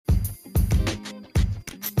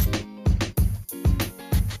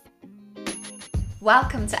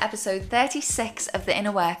Welcome to episode 36 of the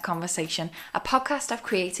Inner Work Conversation, a podcast I've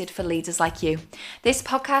created for leaders like you. This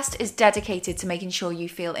podcast is dedicated to making sure you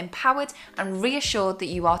feel empowered and reassured that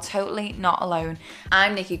you are totally not alone.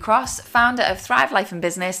 I'm Nikki Cross, founder of Thrive Life and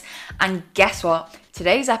Business, and guess what?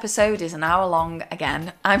 Today's episode is an hour long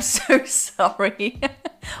again. I'm so sorry.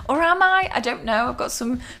 Or am I? I don't know. I've got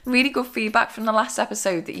some really good feedback from the last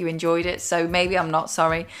episode that you enjoyed it, so maybe I'm not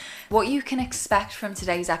sorry. What you can expect from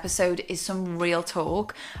today's episode is some real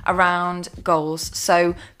talk around goals.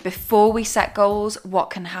 So before we set goals,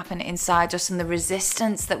 what can happen inside us and the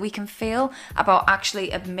resistance that we can feel about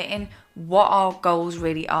actually admitting what our goals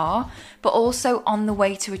really are, but also on the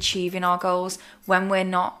way to achieving our goals when we're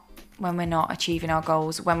not achieving our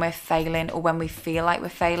goals, when we're failing, or when we feel like we're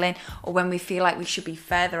failing, or when we feel like we should be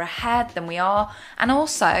further ahead than we are, and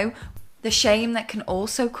also the shame that can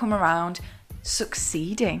also come around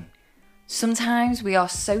succeeding. Sometimes we are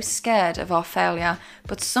so scared of our failure,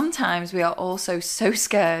 but sometimes we are also so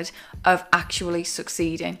scared of actually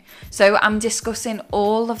succeeding. So I'm discussing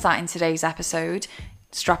all of that in today's episode.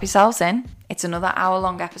 Strap yourselves in. It's another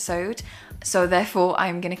hour-long episode, so therefore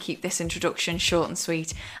I'm going to keep this introduction short and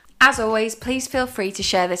sweet. As always, please feel free to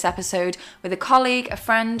share this episode with a colleague, a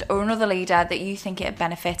friend, or another leader that you think it'd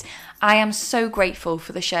benefit. I am so grateful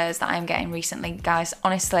for the shares that I'm getting recently, guys.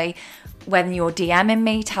 Honestly, when you're DMing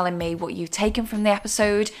me, telling me what you've taken from the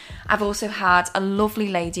episode. I've also had a lovely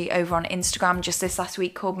lady over on Instagram just this last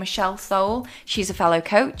week called Michelle Thole. She's a fellow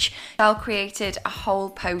coach. Michelle created a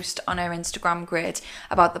whole post on her Instagram grid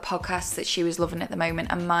about the podcast that she was loving at the moment,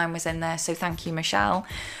 and mine was in there, so thank you, Michelle.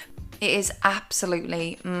 It is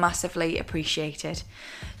absolutely massively appreciated.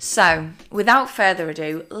 So, without further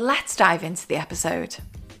ado, let's dive into the episode.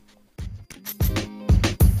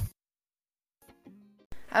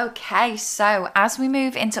 Okay, so as we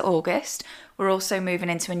move into August, we're also moving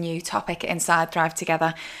into a new topic inside Thrive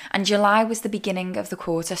Together. And July was the beginning of the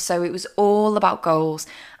quarter, so it was all about goals.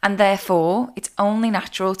 And therefore, it's only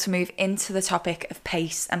natural to move into the topic of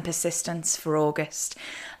pace and persistence for August.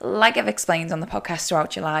 Like I've explained on the podcast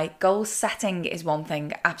throughout July, goal setting is one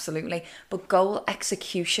thing, absolutely. But goal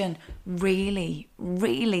execution really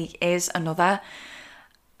is another.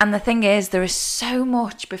 And the thing is, there is so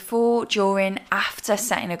much before, during, after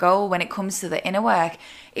setting a goal when it comes to the inner work.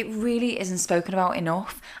 It really isn't spoken about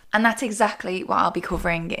enough. And that's exactly what I'll be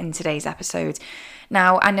covering in today's episode.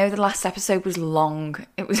 Now, I know the last episode was long.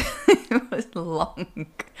 It was long.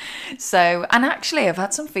 So, and actually I've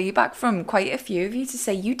had some feedback from quite a few of you to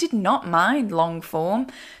say you did not mind long form.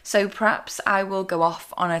 So perhaps I will go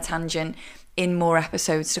off on a tangent in more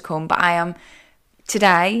episodes to come. But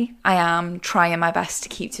Today, I am trying my best to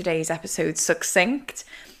keep today's episode succinct,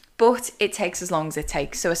 but it takes as long as it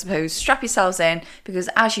takes. So I suppose strap yourselves in, because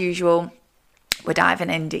as usual, we're diving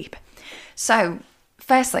in deep. So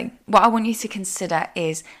firstly, what I want you to consider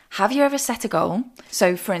is, have you ever set a goal?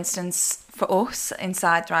 So for instance, for us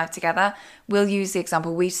inside Thrive Together, we'll use the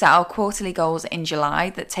example, we've set our quarterly goals in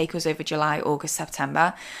July that take us over July, August,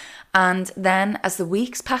 September. And then as the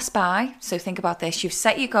weeks pass by, so think about this, you've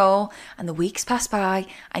set your goal and the weeks pass by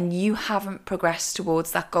and you haven't progressed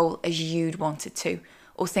towards that goal as you'd wanted to,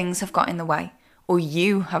 or things have got in the way, or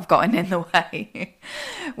you have gotten in the way.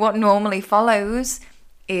 What normally follows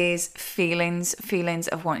is feelings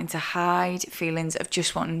of wanting to hide, feelings of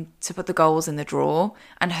just wanting to put the goals in the drawer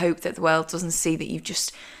and hope that the world doesn't see that you've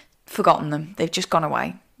just forgotten them. They've just gone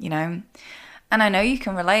away, you know? And I know you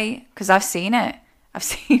can relate, because I've seen it. I've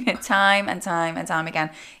seen it time and time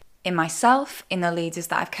again in myself, in the leaders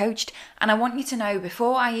that I've coached. And I want you to know,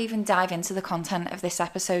 before I even dive into the content of this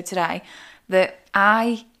episode today, that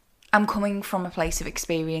I am coming from a place of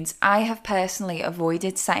experience. I have personally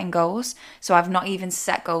avoided setting goals. So I've not even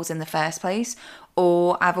set goals in the first place.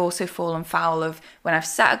 Or I've also fallen foul of, when I've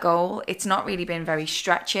set a goal, it's not really been very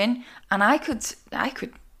stretching. And I could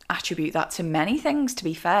attribute that to many things, to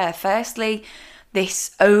be fair. Firstly,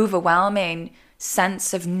 this overwhelming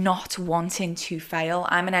sense of not wanting to fail.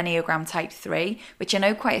 I'm an Enneagram type 3, which I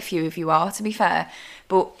know quite a few of you are, to be fair,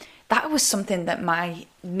 but that was something that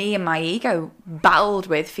me and my ego battled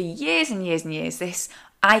with for years and years and years. This,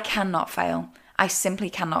 I cannot fail. I simply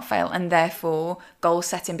cannot fail. And therefore, goal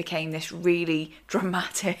setting became this really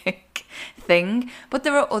dramatic thing. But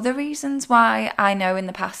there are other reasons why I know in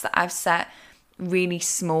the past that I've set really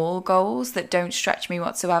small goals that don't stretch me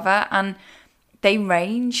whatsoever. And they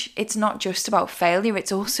range. It's not just about failure,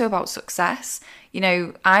 it's also about success. You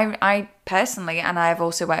know, I personally, and I've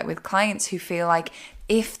also worked with clients who feel like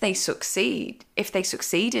if they succeeded,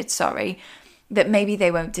 that maybe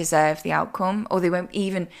they won't deserve the outcome, or they won't be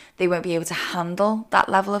able to handle that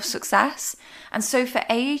level of success. And so for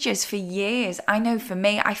ages, for years, I know for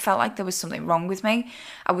me, I felt like there was something wrong with me.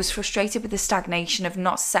 I was frustrated with the stagnation of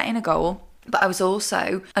not setting a goal, but I was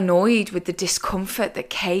also annoyed with the discomfort that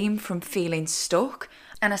came from feeling stuck.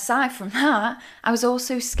 And aside from that, I was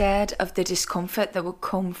also scared of the discomfort that would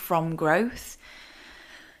come from growth.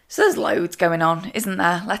 So there's loads going on, isn't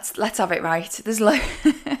there? Let's have it right.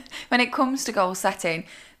 When it comes to goal setting,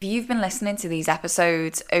 if you've been listening to these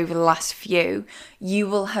episodes over the last few, you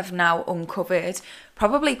will have now uncovered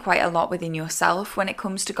probably quite a lot within yourself when it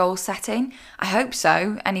comes to goal setting. I hope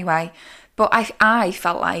so, anyway. But I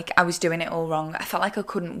felt like I was doing it all wrong. I felt like I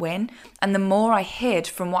couldn't win. And the more I hid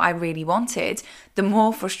from what I really wanted, the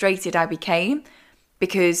more frustrated I became,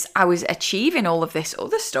 because I was achieving all of this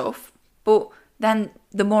other stuff, but then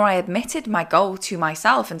the more I admitted my goal to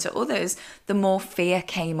myself and to others, the more fear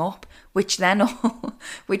came up, which then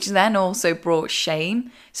also brought shame.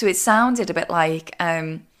 So it sounded a bit like,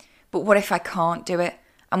 but what if I can't do it?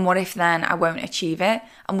 And what if then I won't achieve it?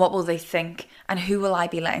 And what will they think? And who will I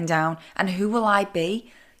be letting down? And who will I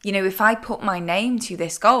be? You know, if I put my name to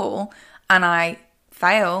this goal and I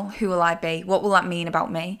fail, who will I be? What will that mean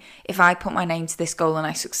about me? If I put my name to this goal and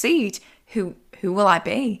I succeed, who will I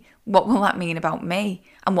be? What will that mean about me?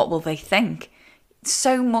 And what will they think?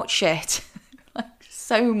 So much shit.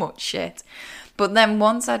 So much shit. But then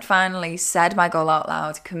once I'd finally said my goal out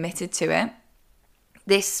loud, committed to it,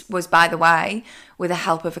 this was, by the way, with the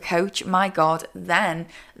help of a coach. My God, then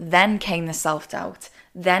came the self-doubt.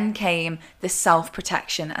 Then came the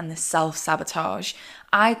self-protection and the self-sabotage.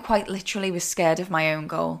 I quite literally was scared of my own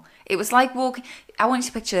goal. It was like walking, I want you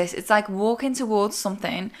to picture this, it's like walking towards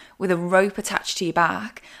something with a rope attached to your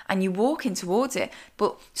back, and you walking towards it,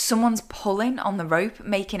 but someone's pulling on the rope,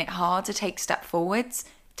 making it hard to take steps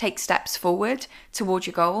forward towards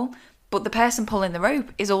your goal. But the person pulling the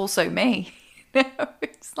rope is also me.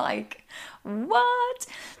 It's like, what?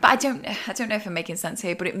 But I don't know if I'm making sense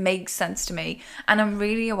here, but it makes sense to me. And I'm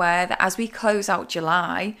really aware that as we close out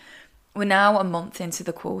July, we're now a month into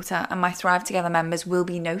the quarter, and my Thrive Together members will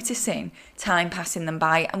be noticing time passing them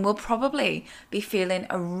by, and will probably be feeling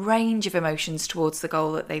a range of emotions towards the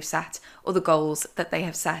goal that they've set, or the goals that they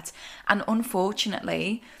have set. And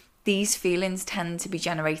unfortunately, these feelings tend to be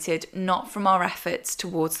generated not from our efforts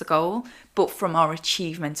towards the goal, but from our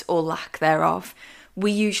achievement or lack thereof.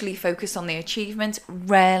 We usually focus on the achievement,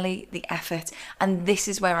 rarely the effort. And this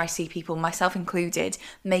is where I see people, myself included,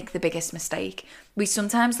 make the biggest mistake. We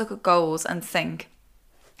sometimes look at goals and think,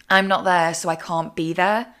 I'm not there, so I can't be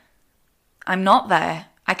there. I'm not there.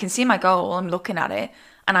 I can see my goal, I'm looking at it,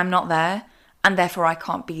 and I'm not there, and therefore I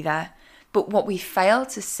can't be there. But what we fail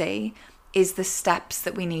to see is the steps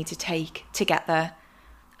that we need to take to get there,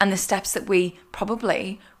 and the steps that we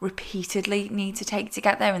probably repeatedly need to take to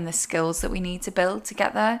get there, and the skills that we need to build to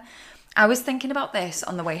get there. I was thinking about this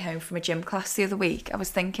on the way home from a gym class the other week. I was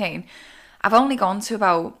thinking, I've only gone to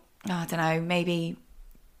about, I don't know, maybe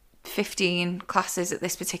 15 classes at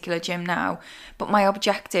this particular gym now, but my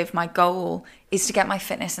objective, my goal is to get my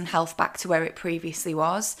fitness and health back to where it previously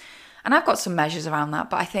was. And I've got some measures around that,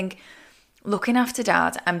 but I think looking after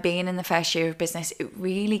Dad and being in the first year of business, it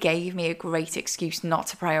really gave me a great excuse not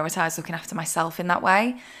to prioritise looking after myself in that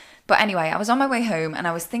way. But anyway, I was on my way home and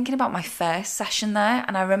I was thinking about my first session there,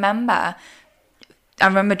 and I remember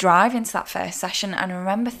driving to that first session, and I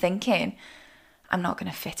remember thinking, I'm not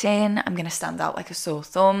going to fit in, I'm going to stand out like a sore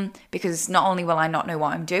thumb, because not only will I not know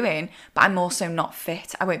what I'm doing, but I'm also not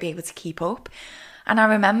fit. I won't be able to keep up. And I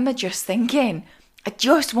remember just thinking, I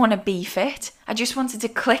just want to be fit. I just wanted to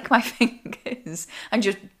click my fingers and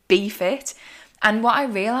just be fit. And what I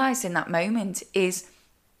realised in that moment is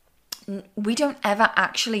we don't ever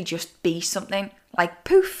actually just be something, like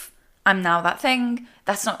poof, I'm now that thing.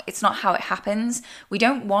 It's not how it happens. We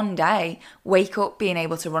don't one day wake up being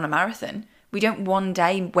able to run a marathon. We don't one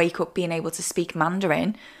day wake up being able to speak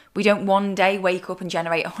Mandarin. We don't one day wake up and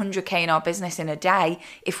generate 100k in our business in a day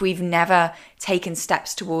if we've never taken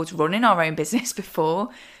steps towards running our own business before.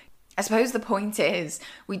 I suppose the point is,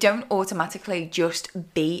 we don't automatically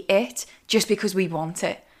just be it just because we want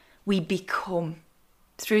it. We become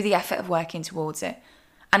through the effort of working towards it.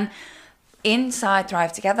 And inside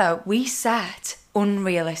Thrive Together, we set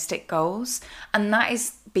unrealistic goals. And that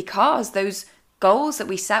is because those goals that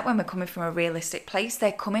we set when we're coming from a realistic place,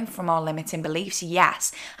 they're coming from our limiting beliefs,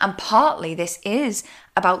 yes. And partly this is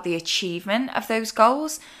about the achievement of those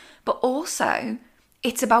goals, but also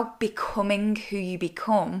it's about becoming who you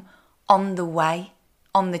become on the way,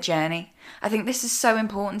 on the journey. I think this is so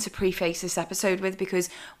important to preface this episode with, because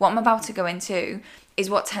what I'm about to go into is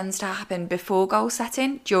what tends to happen before goal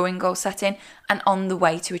setting, during goal setting, and on the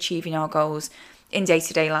way to achieving our goals in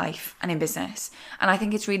day-to-day life and in business. And I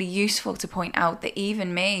think it's really useful to point out that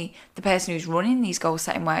even me, the person who's running these goal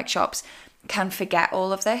setting workshops, can forget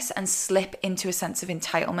all of this and slip into a sense of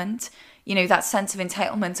entitlement. You know, that sense of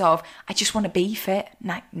entitlement of, I just want to be fit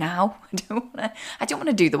now. I don't want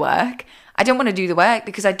to do the work. I don't want to do the work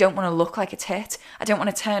because I don't want to look like a tit. I don't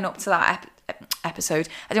want to turn up to that episode.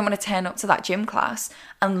 I don't want to turn up to that gym class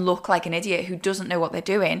and look like an idiot who doesn't know what they're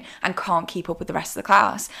doing and can't keep up with the rest of the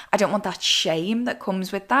class. I don't want that shame that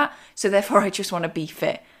comes with that. So therefore, I just want to be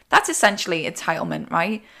fit. That's essentially entitlement,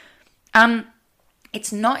 right?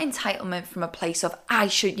 It's not entitlement from a place of I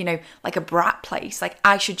should, like a brat place, like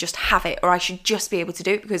I should just have it, or I should just be able to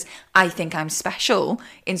do it because I think I'm special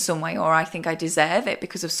in some way, or I think I deserve it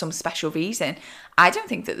because of some special reason. I don't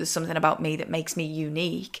think that there's something about me that makes me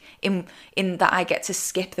unique in that I get to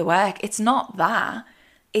skip the work. It's not that.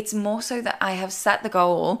 It's more so that I have set the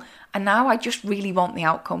goal and now I just really want the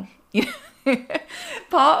outcome.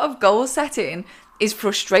 Part of goal setting is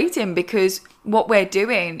frustrating because what we're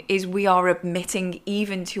doing is we are admitting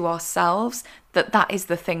even to ourselves that that is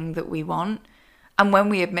the thing that we want. And when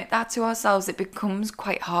we admit that to ourselves, it becomes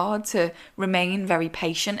quite hard to remain very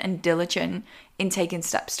patient and diligent in taking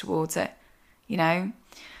steps towards it,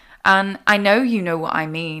 And I know you know what I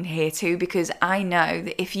mean here too, because I know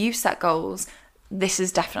that if you've set goals, this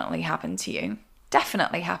has definitely happened to you.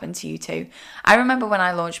 Definitely happened to you too. I remember when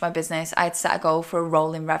I launched my business, I had set a goal for a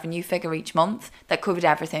rolling revenue figure each month that covered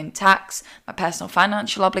everything: tax, my personal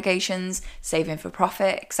financial obligations, saving for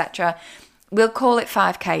profit, etc. We'll call it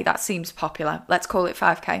 5k. That seems popular. Let's call it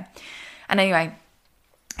 5k. And anyway,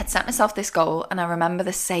 I'd set myself this goal and I remember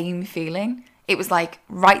the same feeling. It was like,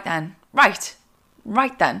 right then,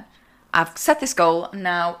 I've set this goal and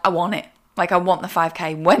now I want it. Like I want the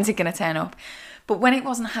 5k. When's it going to turn up? But when it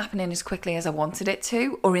wasn't happening as quickly as I wanted it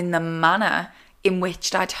to, or in the manner in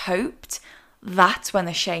which I'd hoped, that's when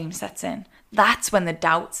the shame sets in. That's when the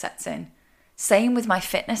doubt sets in. Same with my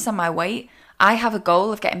fitness and my weight. I have a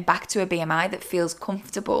goal of getting back to a BMI that feels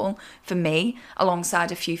comfortable for me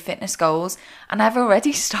alongside a few fitness goals. And I've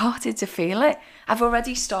already started to feel it. I've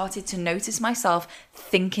already started to notice myself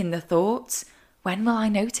thinking the thoughts. When will I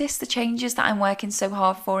notice the changes that I'm working so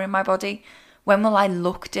hard for in my body? When will I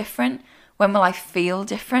look different? When will I feel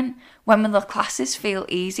different? When will the classes feel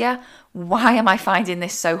easier? Why am I finding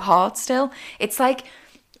this so hard still? It's like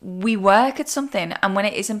we work at something and when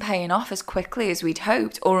it isn't paying off as quickly as we'd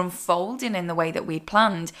hoped or unfolding in the way that we'd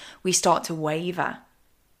planned, we start to waver.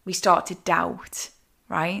 We start to doubt,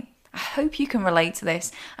 right? I hope you can relate to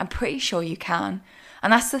this. I'm pretty sure you can.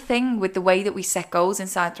 And that's the thing with the way that we set goals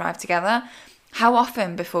inside Thrive Together. How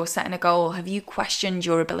often before setting a goal have you questioned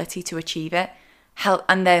your ability to achieve it?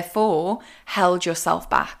 And therefore held yourself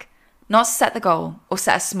back? Not set the goal or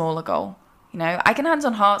set a smaller goal. I can hands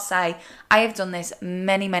on heart say I have done this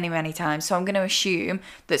many, many, many times. So I'm going to assume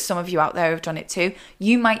that some of you out there have done it too.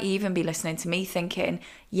 You might even be listening to me thinking,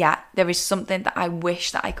 yeah, there is something that I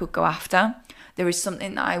wish that I could go after. There is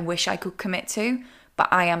something that I wish I could commit to, but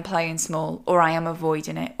I am playing small, or I am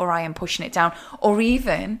avoiding it, or I am pushing it down, or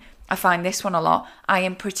even, I find this one a lot, I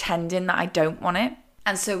am pretending that I don't want it.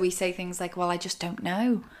 And so we say things like, well, I just don't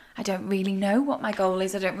know. I don't really know what my goal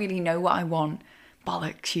is. I don't really know what I want.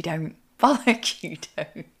 Bollocks, you don't. Bollocks, you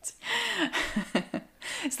don't.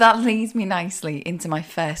 So that leads me nicely into my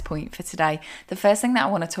first point for today. The first thing that I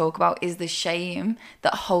want to talk about is the shame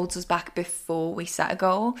that holds us back before we set a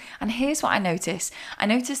goal. And here's what I notice. I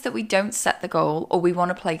notice that we don't set the goal, or we want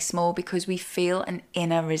to play small because we feel an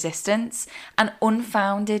inner resistance, an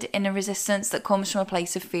unfounded inner resistance that comes from a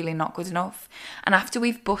place of feeling not good enough. And after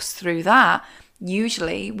we've bust through that,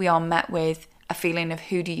 usually we are met with a feeling of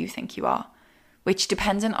who do you think you are? Which,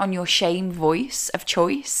 dependent on your shame voice of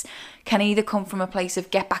choice, can either come from a place of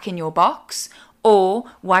get back in your box, or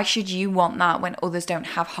why should you want that when others don't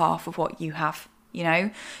have half of what you have,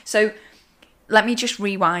 So let me just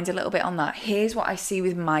rewind a little bit on that. Here's what I see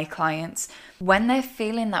with my clients. When they're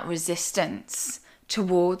feeling that resistance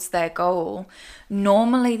towards their goal,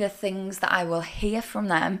 normally the things that I will hear from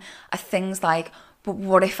them are things like, but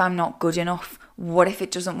what if I'm not good enough? What if it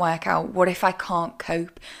doesn't work out? What if I can't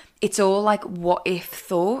cope? It's all like what if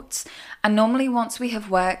thoughts. And normally once we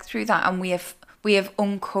have worked through that and we have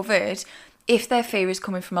uncovered if their fear is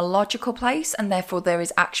coming from a logical place and therefore there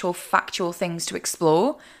is actual factual things to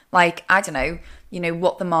explore, like, I don't know,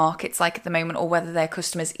 what the market's like at the moment, or whether their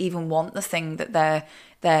customers even want the thing that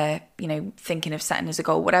they're thinking of setting as a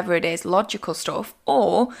goal, whatever it is, logical stuff,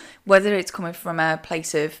 or whether it's coming from a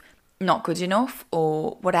place of not good enough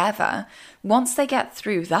or whatever. Once they get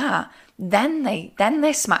through that, then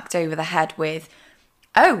they're smacked over the head with,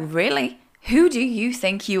 oh, really? Who do you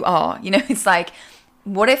think you are? It's like,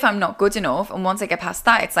 what if I'm not good enough? And once I get past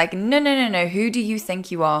that, it's like, no. Who do you think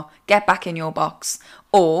you are? Get back in your box.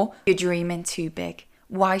 Or you're dreaming too big.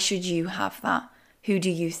 Why should you have that? Who do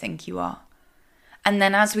you think you are? And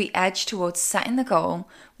then as we edge towards setting the goal,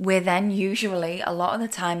 we're then usually a lot of the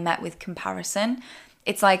time met with comparison.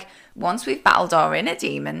 It's like once we've battled our inner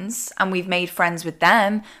demons and we've made friends with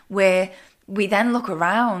them, we then look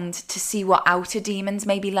around to see what outer demons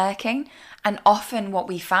may be lurking. And often what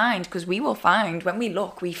we find, because we will find, when we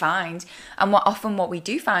look, we find. And what we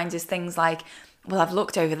do find is things like, well, I've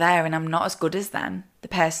looked over there and I'm not as good as them. The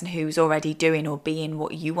person who's already doing or being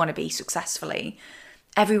what you want to be successfully.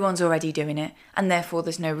 Everyone's already doing it. And therefore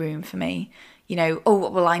there's no room for me.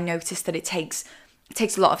 I noticed that it takes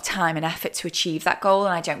a lot of time and effort to achieve that goal.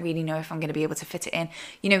 And I don't really know if I'm going to be able to fit it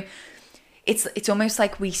in. It's almost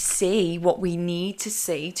like we see what we need to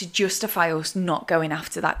see to justify us not going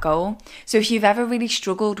after that goal. So if you've ever really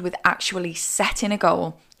struggled with actually setting a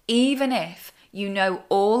goal, even if you know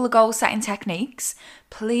all the goal setting techniques,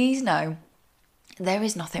 please know there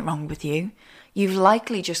is nothing wrong with you. You've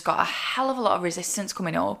likely just got a hell of a lot of resistance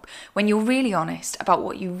coming up when you're really honest about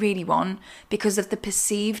what you really want, because of the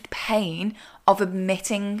perceived pain of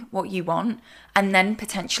admitting what you want and then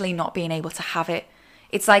potentially not being able to have it.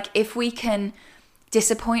 It's like if we can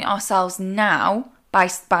disappoint ourselves now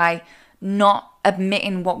by not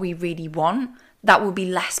admitting what we really want, that will be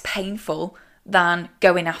less painful than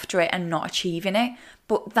going after it and not achieving it.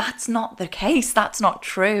 But that's not the case. That's not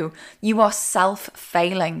true. You are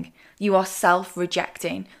self-failing. You are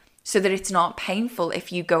self-rejecting so that it's not painful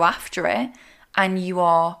if you go after it and you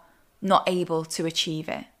are not able to achieve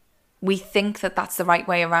it. We think that that's the right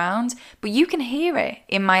way around, but you can hear it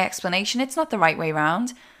in my explanation. It's not the right way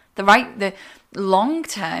around. The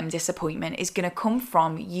long-term disappointment is going to come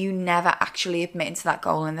from you never actually admitting to that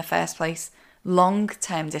goal in the first place.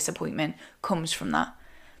 Long-term disappointment comes from that.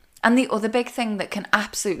 And the other big thing that can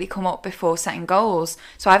absolutely come up before setting goals,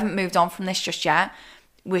 so I haven't moved on from this just yet,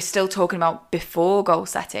 we're still talking about before goal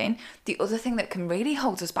setting. The other thing that can really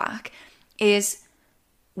hold us back is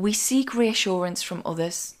we seek reassurance from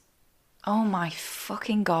others. Oh my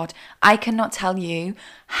fucking God. I cannot tell you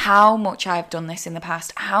how much I've done this in the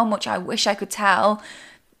past, how much I wish I could tell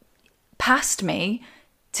past me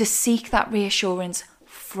to seek that reassurance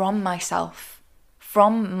from myself.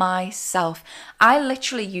 From myself. I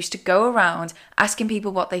literally used to go around asking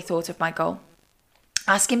people what they thought of my goal.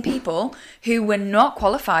 Asking people who were not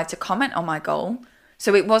qualified to comment on my goal.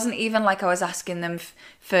 So it wasn't even like I was asking them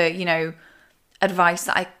for, advice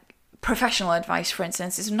professional advice, for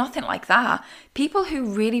instance. It's nothing like that. People who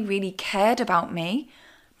really, really cared about me,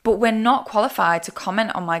 but were not qualified to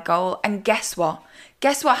comment on my goal. And guess what?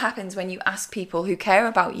 Guess what happens when you ask people who care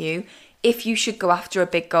about you if you should go after a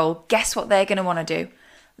big goal? Guess what they're going to want to do?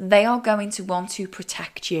 They are going to want to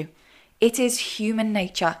protect you. It is human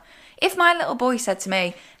nature. If my little boy said to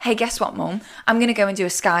me, hey, guess what, Mum? I'm going to go and do a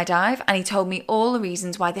skydive, and he told me all the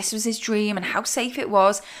reasons why this was his dream and how safe it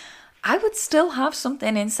was, I would still have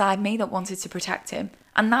something inside me that wanted to protect him.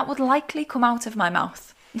 And that would likely come out of my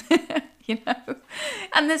mouth.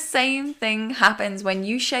 And the same thing happens when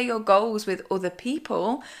you share your goals with other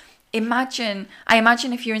people. I imagine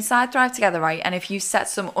if you're inside Thrive Together, right? And if you set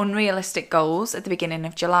some unrealistic goals at the beginning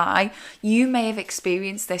of July, you may have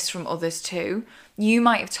experienced this from others too. You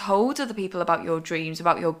might have told other people about your dreams,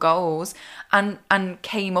 about your goals, and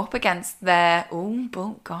came up against their, oh,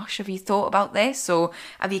 but gosh, have you thought about this? Or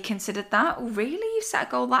have you considered that? Oh, really? You set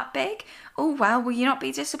a goal that big? Oh, well, will you not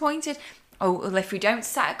be disappointed? Oh, well, if we don't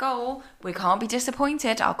set a goal, we can't be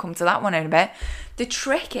disappointed. I'll come to that one in a bit. The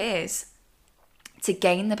trick is to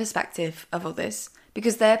gain the perspective of others,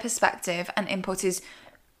 because their perspective and input is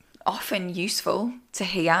often useful to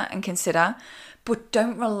hear and consider, but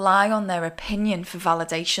don't rely on their opinion for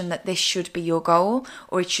validation that this should be your goal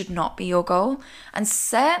or it should not be your goal. And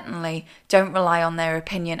certainly don't rely on their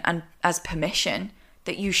opinion and as permission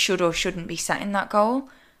that you should or shouldn't be setting that goal.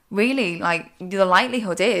 Really, the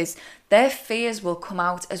likelihood is their fears will come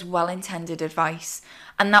out as well-intended advice,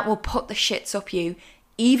 and that will put the shits up you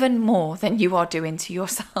even more than you are doing to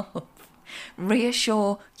yourself.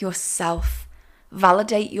 Reassure yourself.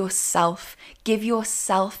 Validate yourself. Give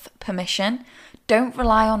yourself permission. Don't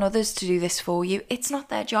rely on others to do this for you. It's not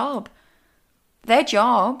their job. Their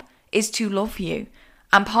job is to love you.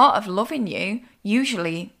 And part of loving you,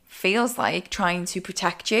 usually feels like trying to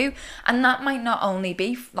protect you. And that might not only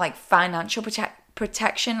be like financial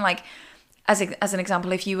protection, like as an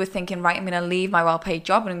example, if you were thinking, right, I'm going to leave my well-paid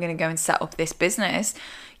job and I'm going to go and set up this business,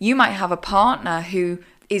 you might have a partner who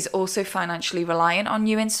is also financially reliant on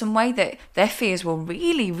you in some way, that their fears will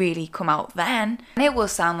really, really come out then. And it will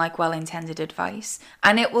sound like well-intended advice,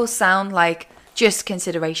 and it will sound like just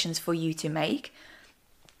considerations for you to make.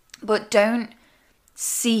 But don't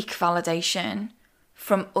seek validation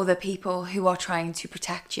from other people who are trying to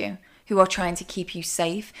protect you, who are trying to keep you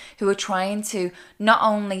safe, who are trying to not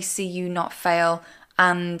only see you not fail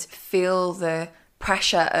and feel the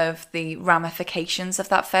pressure of the ramifications of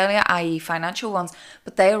that failure, i.e. financial ones,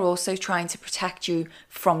 but they are also trying to protect you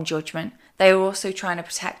from judgment. They are also trying to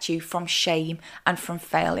protect you from shame and from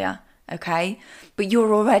failure, okay? But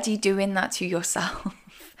you're already doing that to yourself.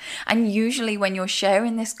 And usually when you're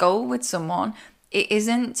sharing this goal with someone, it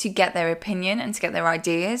isn't to get their opinion and to get their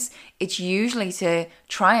ideas. It's usually to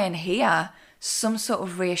try and hear some sort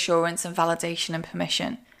of reassurance and validation and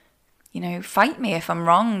permission. You know, fight me if I'm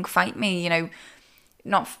wrong, fight me, you know,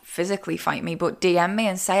 not physically fight me, but DM me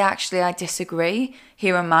and say, actually, I disagree.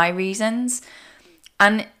 Here are my reasons.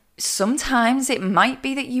 And sometimes it might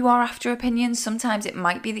be that you are after opinions. Sometimes it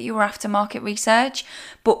might be that you are after market research.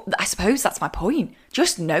 But I suppose that's my point.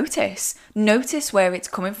 Just notice where it's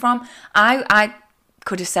coming from. I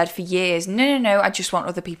could have said for years, no, I just want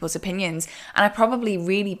other people's opinions. And I probably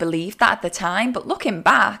really believed that at the time. But looking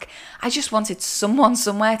back, I just wanted someone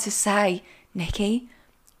somewhere to say, Nikki,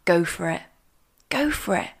 go for it. Go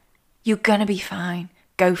for it. You're going to be fine.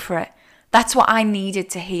 Go for it. That's what I needed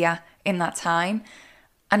to hear in that time.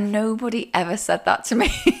 And nobody ever said that to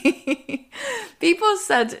me. People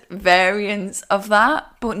said variants of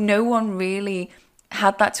that, but no one really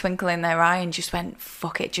had that twinkle in their eye and just went,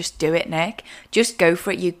 fuck it, just do it, Nick. Just go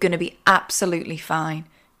for it. You're going to be absolutely fine.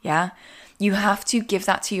 Yeah? You have to give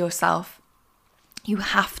that to yourself. You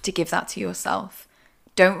have to give that to yourself.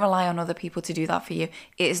 Don't rely on other people to do that for you.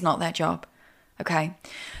 It is not their job.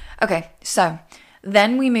 Okay, so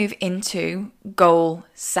then we move into goal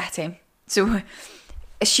setting. So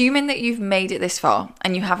assuming that you've made it this far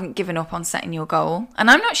and you haven't given up on setting your goal, and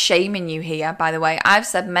I'm not shaming you here, by the way. I've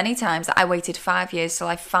said many times that I waited 5 years till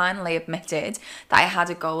I finally admitted that I had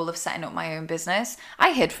a goal of setting up my own business.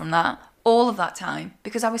 I hid from that all of that time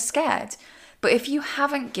because I was scared. But if you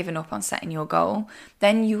haven't given up on setting your goal,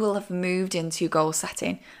 then you will have moved into goal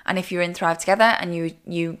setting. And if you're in Thrive Together and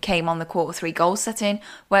you came on the Q3 goal setting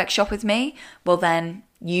workshop with me, well then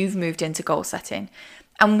you've moved into goal setting.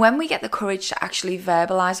 And when we get the courage to actually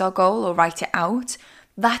verbalize our goal or write it out,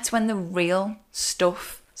 that's when the real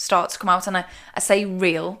stuff starts to come out. And I say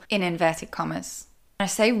real in inverted commas. I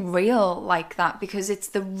say real like that because it's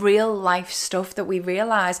the real life stuff that we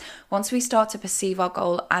realize once we start to perceive our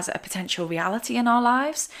goal as a potential reality in our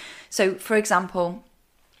lives. So, for example,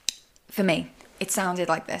 for me, it sounded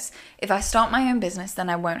like this. If I start my own business, then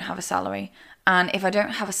I won't have a salary. And if I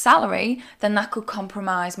don't have a salary, then that could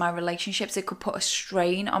compromise my relationships. It could put a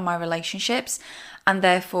strain on my relationships. And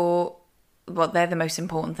therefore, well, they're the most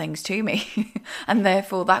important things to me. And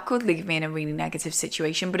therefore, that could leave me in a really negative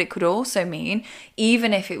situation. But it could also mean,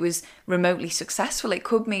 even if it was remotely successful, it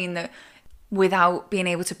could mean that without being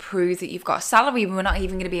able to prove that you've got a salary, we're not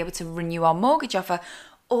even going to be able to renew our mortgage offer.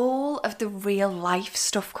 All of the real life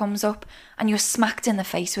stuff comes up and you're smacked in the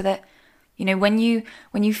face with it. You know, when you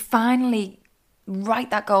finally write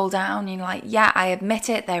that goal down, you're like, yeah, I admit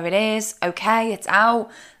it, there it is, okay, it's out.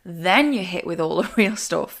 Then you're hit with all the real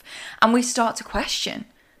stuff. And we start to question,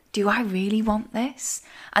 do I really want this?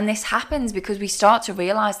 And this happens because we start to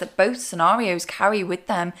realize that both scenarios carry with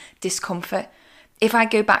them discomfort. If I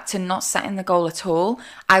go back to not setting the goal at all,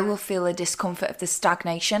 I will feel the discomfort of the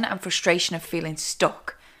stagnation and frustration of feeling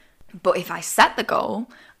stuck. But if I set the goal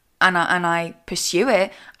and I pursue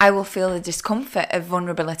it, I will feel the discomfort of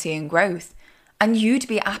vulnerability and growth. And you'd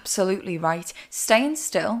be absolutely right. Staying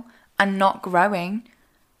still and not growing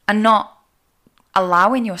and not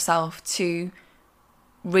allowing yourself to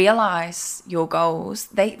realize your goals,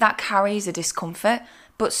 that carries a discomfort,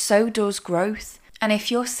 but so does growth. And if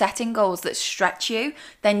you're setting goals that stretch you,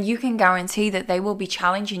 then you can guarantee that they will be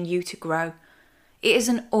challenging you to grow. It is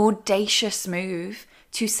an audacious move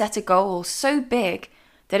to set a goal so big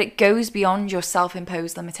that it goes beyond your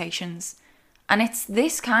self-imposed limitations. And it's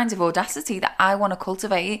this kind of audacity that I want to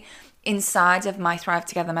cultivate inside of my Thrive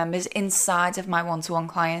Together members, inside of my one-to-one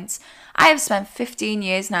clients. I have spent 15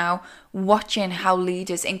 years now watching how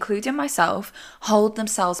leaders, including myself, hold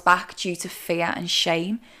themselves back due to fear and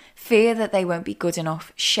shame. Fear that they won't be good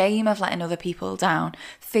enough, shame of letting other people down,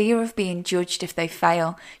 fear of being judged if they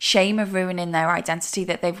fail, shame of ruining their identity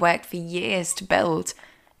that they've worked for years to build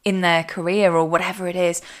in their career or whatever it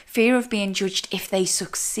is, fear of being judged if they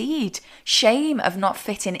succeed, shame of not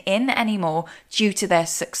fitting in anymore due to their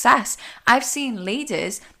success. I've seen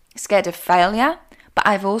leaders scared of failure, but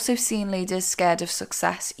I've also seen leaders scared of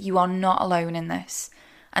success. You are not alone in this.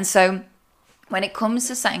 And so when it comes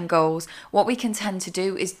to setting goals, what we can tend to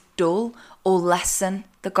do is dull or lessen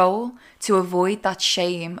the goal to avoid that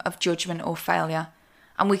shame of judgment or failure.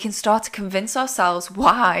 And we can start to convince ourselves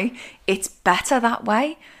why it's better that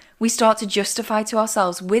way. We start to justify to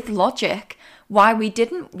ourselves with logic why we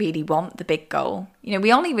didn't really want the big goal.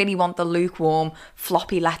 We only really want the lukewarm,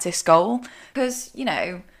 floppy lettuce goal because,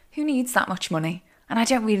 who needs that much money? And I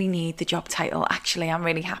don't really need the job title. Actually, I'm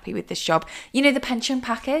really happy with this job. The pension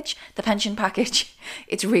package,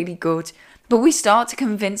 it's really good. But we start to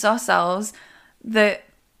convince ourselves that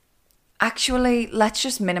actually, let's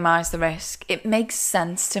just minimize the risk. It makes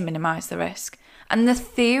sense to minimize the risk. And the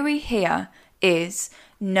theory here is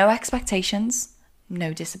no expectations,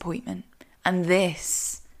 no disappointment. And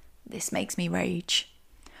this makes me rage.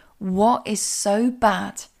 What is so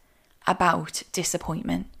bad about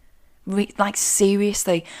disappointment?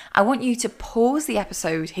 Seriously, I want you to pause the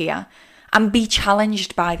episode here and be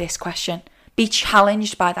challenged by this question. Be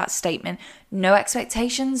challenged by that statement. No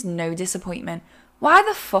expectations, no disappointment. Why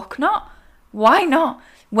the fuck not? Why not?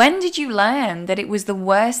 When did you learn that it was the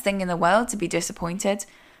worst thing in the world to be disappointed?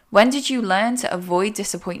 When did you learn to avoid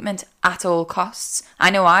disappointment at all costs? I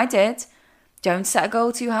know I did. Don't set a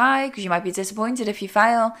goal too high because you might be disappointed if you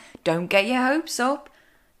fail. Don't get your hopes up.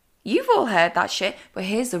 You've all heard that shit, but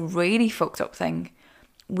here's the really fucked up thing.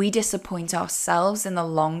 We disappoint ourselves in the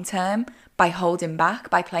long term by holding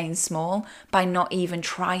back, by playing small, by not even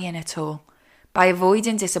trying at all. By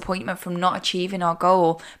avoiding disappointment from not achieving our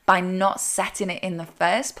goal, by not setting it in the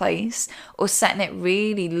first place, or setting it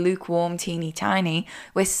really lukewarm, teeny tiny,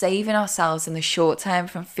 we're saving ourselves in the short term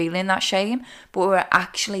from feeling that shame, but we're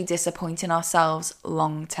actually disappointing ourselves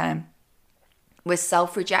long term. We're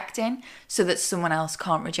self-rejecting so that someone else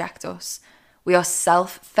can't reject us. We are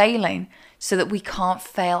self-failing so that we can't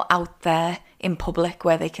fail out there in public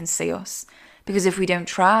where they can see us. Because if we don't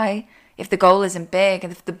try, if the goal isn't big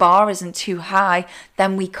and if the bar isn't too high,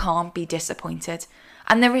 then we can't be disappointed.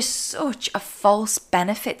 And there is such a false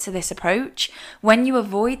benefit to this approach. When you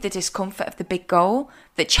avoid the discomfort of the big goal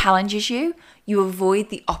that challenges you, you avoid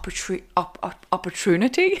the opportunity.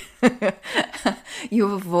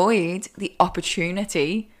 You avoid the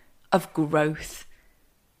opportunity of growth.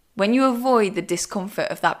 When you avoid the discomfort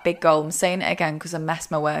of that big goal, I'm saying it again because I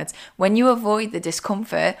messed my words. When you avoid the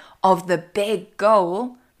discomfort of the big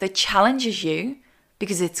goal that challenges you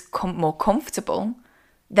because it's more comfortable,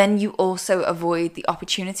 then you also avoid the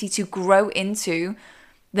opportunity to grow into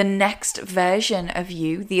the next version of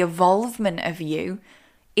you, the evolvement of you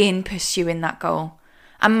in pursuing that goal.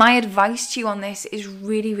 And my advice to you on this is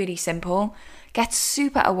really, really simple. Get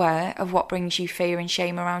super aware of what brings you fear and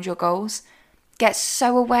shame around your goals. Get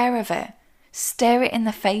so aware of it. Stare it in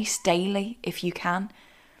the face daily if you can.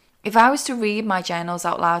 If I was to read my journals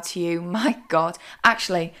out loud to you, my God,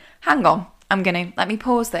 actually, hang on. Let me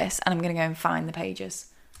pause this and I'm going to go and find the pages.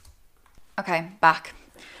 Okay, back.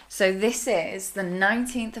 So this is the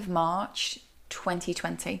 19th of March,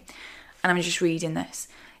 2020. And I'm just reading this.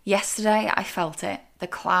 Yesterday, I felt it. The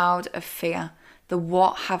cloud of fear. The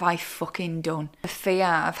what have I fucking done? The fear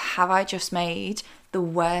of have I just made the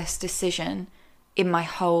worst decision in my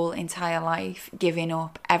whole entire life, giving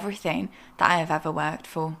up everything that I have ever worked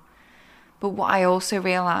for. But what I also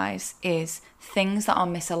realise is things that are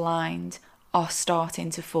misaligned are starting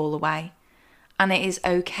to fall away. And it is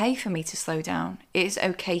okay for me to slow down. It is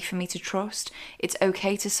okay for me to trust. It's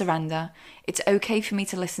okay to surrender. It's okay for me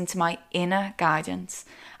to listen to my inner guidance.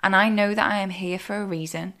 And I know that I am here for a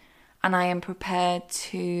reason. And I am prepared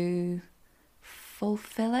to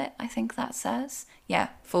fulfill it, I think that says. Yeah,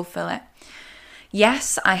 fulfill it.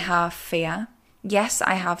 Yes, I have fear. Yes,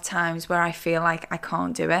 I have times where I feel like I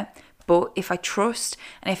can't do it. But if I trust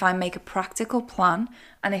and if I make a practical plan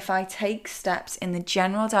and if I take steps in the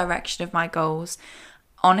general direction of my goals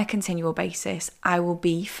on a continual basis, I will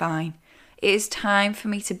be fine. It is time for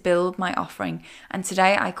me to build my offering. And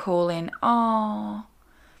today I call in, I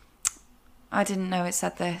didn't know it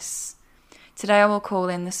said this. Today I will call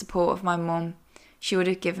in the support of my mum. She would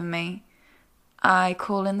have given me. I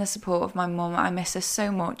call in the support of my mum. I miss her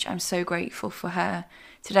so much. I'm so grateful for her.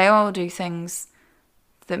 Today I will do things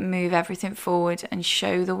that move everything forward and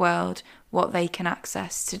show the world what they can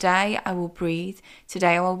access. Today I will breathe.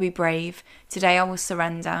 Today I will be brave. Today I will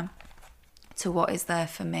surrender to what is there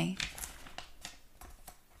for me.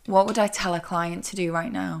 What would I tell a client to do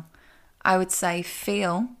right now? I would say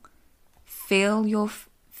feel your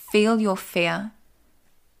fear.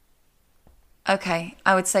 Okay,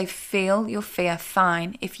 I would say feel your fear,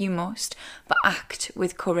 fine, if you must, but act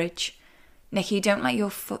with courage. Nikki, don't let your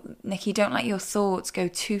thoughts go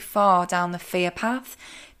too far down the fear path,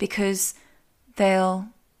 because they'll,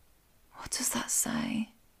 what does that say?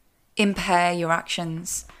 Impair your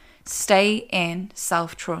actions. Stay in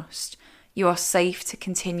self-trust. You are safe to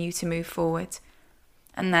continue to move forward.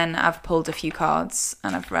 And then I've pulled a few cards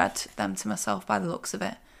and I've read them to myself by the looks of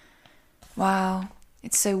it. Wow,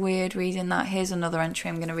 it's so weird reading that. Here's another entry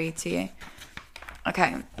I'm going to read to you.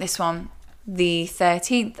 Okay, this one. The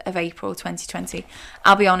 13th of April 2020.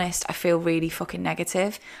 I'll be honest, I feel really fucking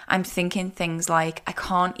negative. I'm thinking things like, I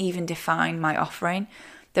can't even define my offering.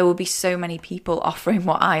 There will be so many people offering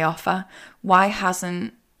what I offer. Why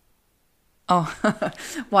hasn't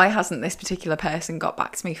this particular person got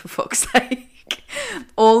back to me, for fuck's sake?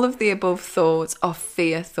 All of the above thoughts are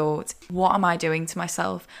fear thoughts. What am I doing to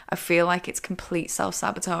myself? I feel like it's complete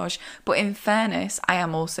self-sabotage. But in fairness, I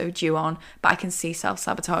am also due on, but I can see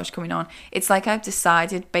self-sabotage coming on. It's like I've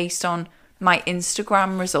decided based on my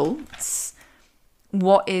Instagram results,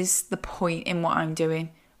 what is the point in what I'm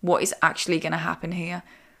doing? What is actually going to happen here?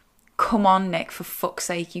 Come on, Nick, for fuck's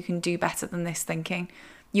sake, you can do better than this thinking.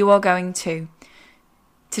 You are going to.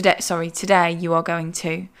 Today you are going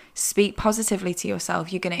to speak positively to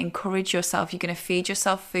yourself. You're going to encourage yourself. You're going to feed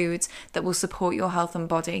yourself foods that will support your health and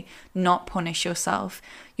body, not punish yourself.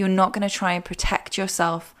 You're not going to try and protect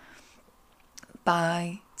yourself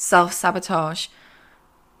by self-sabotage.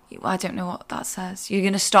 I don't know what that says. You're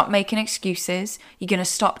going to stop making excuses. You're going to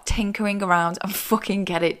stop tinkering around and fucking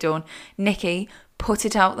get it done. Nikki, put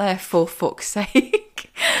it out there for fuck's sake.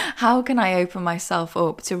 How can I open myself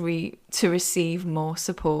up to receive more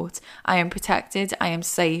support? I am protected, I am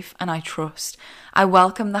safe, and I trust. I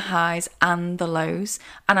welcome the highs and the lows,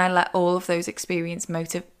 and I let all of those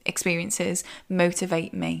experiences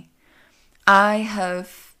motivate me. I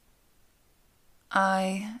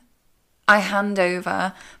hand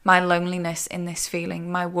over my loneliness in this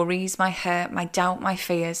feeling, my worries, my hurt, my doubt, my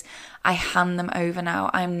fears. I hand them over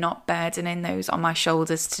now. I am not burdening those on my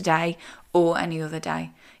shoulders today or any other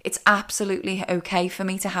day. It's absolutely okay for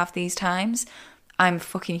me to have these times. I'm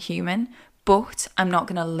fucking human, but I'm not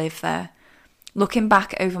going to live there. Looking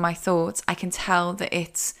back over my thoughts, I can tell that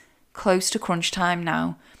it's close to crunch time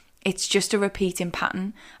now. It's just a repeating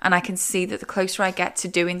pattern, and I can see that the closer I get to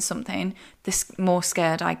doing something, the more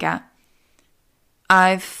scared I get.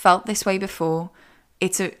 I've felt this way before.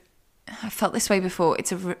 It's a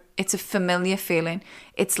familiar feeling.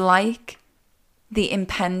 It's like the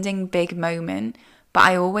impending big moment, but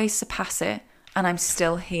I always surpass it, and I'm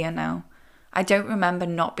still here now. I don't remember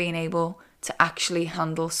not being able to actually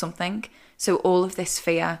handle something, so all of this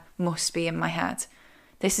fear must be in my head.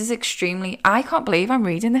 This is I can't believe I'm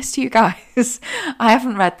reading this to you guys. I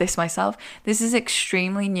haven't read this myself. This is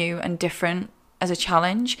extremely new and different as a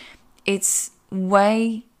challenge. It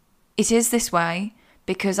is this way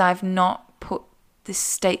because I've not put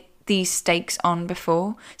these stakes on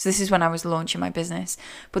before. So this is when I was launching my business.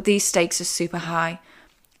 But these stakes are super high,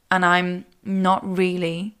 and I'm not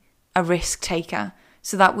really a risk taker.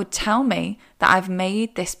 So that would tell me that I've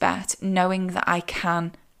made this bet knowing that I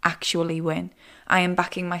can actually win. I am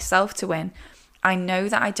backing myself to win. I know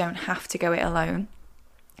that I don't have to go it alone.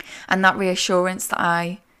 And that reassurance that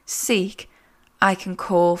I seek, I can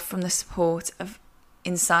call from the support of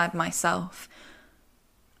inside myself.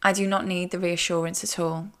 I do not need the reassurance at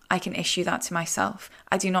all. I can issue that to myself.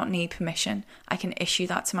 I do not need permission. I can issue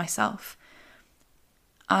that to myself.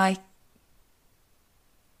 I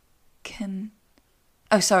can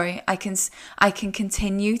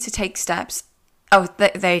continue to take steps.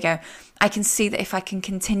 There you go. I can see that if I can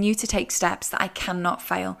continue to take steps, that I cannot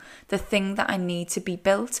fail. The thing that I need to be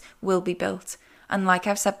built will be built. And like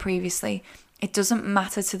I've said previously, it doesn't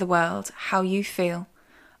matter to the world how you feel,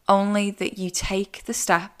 only that you take the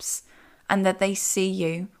steps and that they see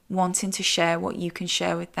you wanting to share what you can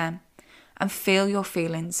share with them. And feel your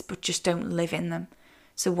feelings, but just don't live in them.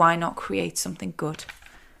 So why not create something good?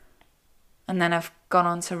 And then I've gone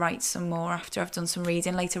on to write some more after I've done some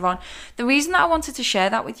reading later on. The reason that I wanted to share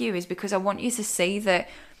that with you is because I want you to see that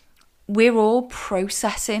we're all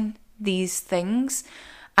processing these things.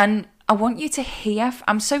 And I want you to hear.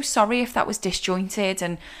 I'm so sorry if that was disjointed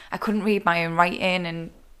and I couldn't read my own writing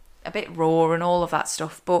and a bit raw and all of that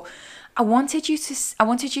stuff. But I wanted you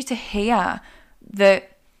to hear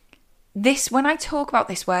that this, when I talk about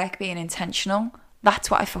this work being intentional,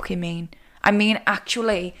 that's what I fucking mean. I mean,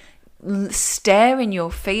 actually, staring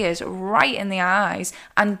your fears right in the eyes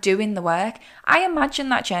and doing the work. I imagine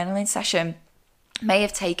that journaling session may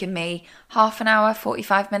have taken me half an hour,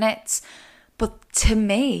 45 minutes. But to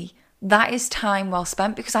me, that is time well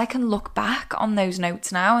spent, because I can look back on those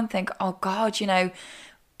notes now and think, oh God,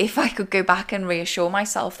 if I could go back and reassure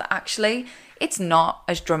myself that actually it's not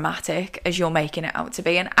as dramatic as you're making it out to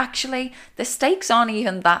be. And actually, the stakes aren't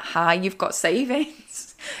even that high. You've got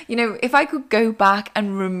savings. If I could go back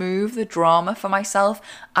and remove the drama for myself,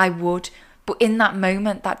 I would. But in that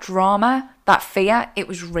moment, that drama, that fear, it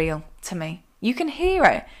was real to me. You can hear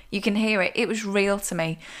it. It was real to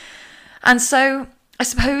me. And so I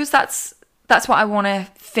suppose that's what I want to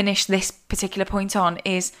finish this particular point on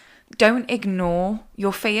is, don't ignore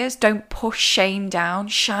your fears. Don't push shame down.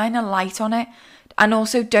 Shine a light on it. And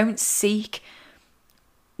also don't seek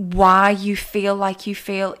why you feel like you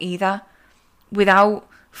feel either without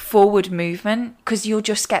forward movement, because you'll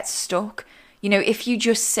just get stuck. If you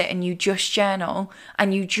just sit and you just journal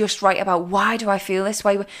and you just write about, why do I feel this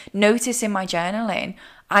way? Notice in my journaling,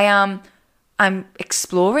 I'm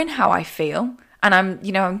exploring how I feel, and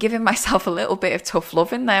I'm giving myself a little bit of tough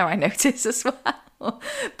love in there, I notice as well.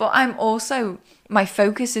 But I'm also, my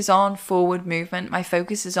focus is on forward movement. My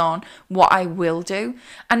focus is on what I will do.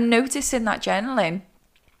 And notice in that journaling,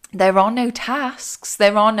 there are no tasks.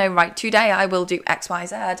 There are no, right, today I will do X, Y,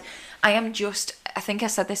 Z. I think I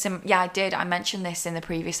said this I did. I mentioned this in the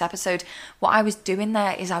previous episode. What I was doing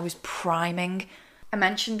there is I was priming. I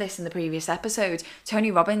mentioned this in the previous episode.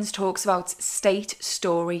 Tony Robbins talks about state,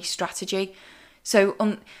 story, strategy. So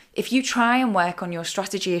if you try and work on your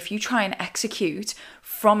strategy, if you try and execute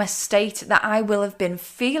from a state that I will have been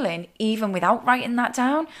feeling even without writing that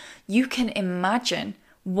down, you can imagine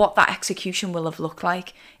what that execution will have looked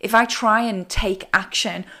like. If I try and take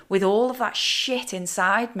action with all of that shit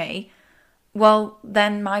inside me, well,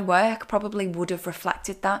 then my work probably would have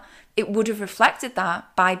reflected that. It would have reflected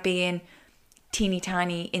that by being teeny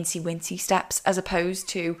tiny, incy wincy steps as opposed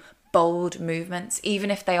to bold movements. Even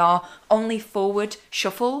if they are only forward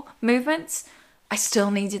shuffle movements, I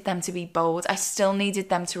still needed them to be bold. I still needed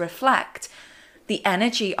them to reflect the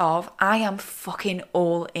energy of, I am fucking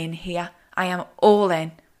all in here. I am all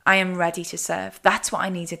in. I am ready to serve. That's what I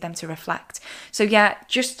needed them to reflect. So yeah,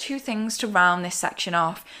 just 2 things to round this section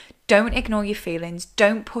off. Don't ignore your feelings.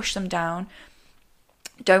 Don't push them down.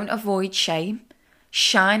 Don't avoid shame.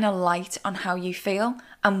 Shine a light on how you feel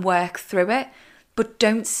and work through it. But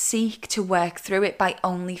don't seek to work through it by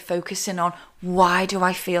only focusing on, why do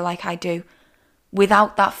I feel like I do?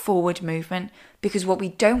 Without that forward movement. Because what we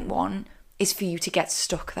don't want is for you to get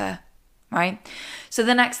stuck there. Right? So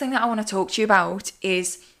the next thing that I want to talk to you about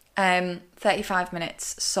is 35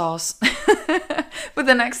 minutes, soz. But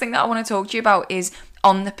the next thing that I want to talk to you about is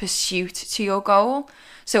on the pursuit to your goal.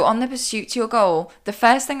 So on the pursuit to your goal, the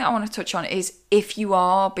first thing that I want to touch on is if you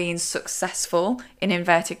are being successful, in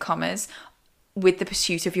inverted commas, with the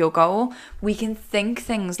pursuit of your goal, we can think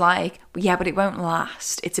things like, yeah, but it won't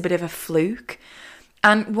last. It's a bit of a fluke.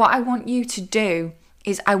 And what I want you to do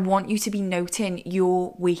is I want you to be noting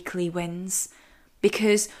your weekly wins,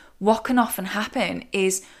 because what can often happen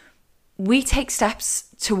is we take steps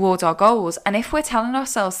towards our goals, and if we're telling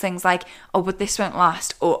ourselves things like, oh, but this won't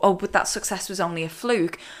last, or oh, but that success was only a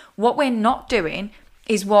fluke, what we're not doing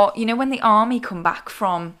is what, when the army come back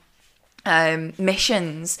from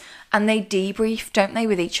missions and they debrief, don't they,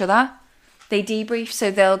 with each other? They debrief,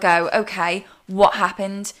 so they'll go, okay, what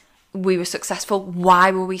happened? We were successful.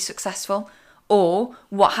 Why were we successful? Or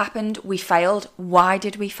what happened? We failed. Why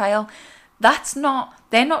did we fail?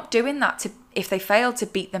 They're not doing that to, if they failed, to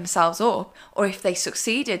beat themselves up, or if they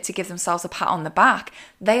succeeded, to give themselves a pat on the back.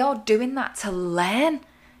 They are doing that to learn.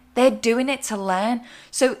 They're doing it to learn.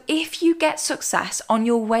 So if you get success on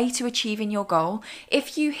your way to achieving your goal,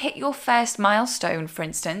 if you hit your first milestone, for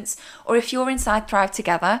instance, or if you're inside Thrive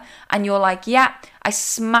Together and you're like, yeah, I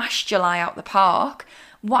smashed July out the park,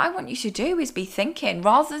 what I want you to do is be thinking,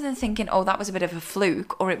 rather than thinking, oh, that was a bit of a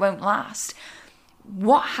fluke or it won't last,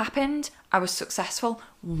 what happened? I was successful.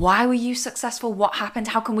 Why were you successful? What happened?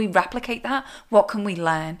 How can we replicate that? What can we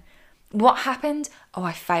learn? What happened? Oh,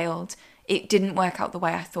 I failed. It didn't work out the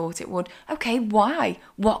way I thought it would. Okay, why?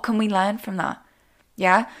 What can we learn from that?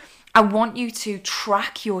 Yeah? I want you to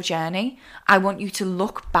track your journey. I want you to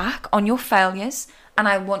look back on your failures, and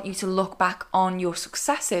I want you to look back on your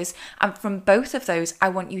successes. And from both of those, I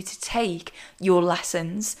want you to take your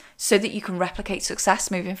lessons so that you can replicate success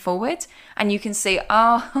moving forward. And you can see,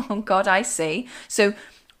 oh God, I see. So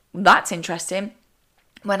that's interesting.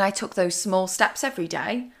 When I took those small steps every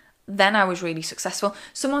day, then I was really successful.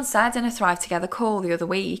 Someone said in a Thrive Together call the other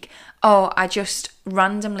week, oh, I just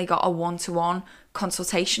randomly got a one-to-one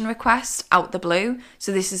consultation request out the blue.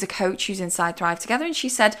 So this is a coach who's inside Thrive Together, and she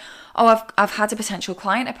said, oh, I've had a potential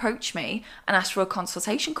client approach me and ask for a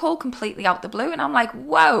consultation call completely out the blue. And I'm like,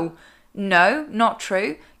 whoa, no, not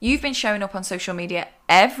true. You've been showing up on social media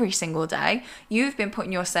every single day. You've been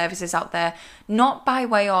putting your services out there, not by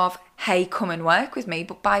way of, hey, come and work with me,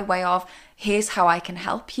 but by way of, here's how I can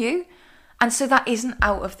help you. And so that isn't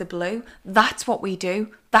out of the blue. That's what we do.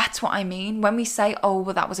 That's what I mean. When we say, oh,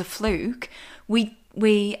 well, that was a fluke, we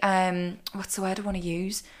what's the word I want to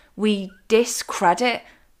use? We discredit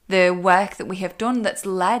the work that we have done that's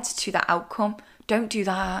led to that outcome. Don't do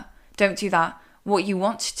that. Don't do that. What you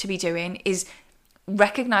want to be doing is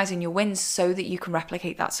recognizing your wins so that you can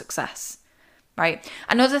replicate that success, right?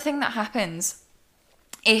 Another thing that happens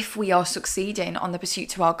if we are succeeding on the pursuit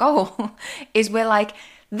to our goal is we're like,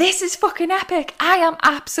 this is fucking epic. I am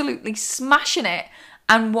absolutely smashing it.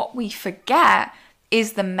 And what we forget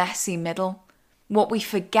is the messy middle. What we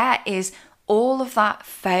forget is all of that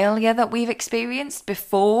failure that we've experienced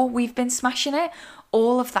before we've been smashing it,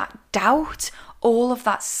 all of that doubt, all of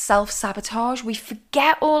that self-sabotage. We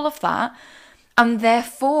forget all of that. And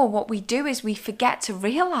therefore, what we do is we forget to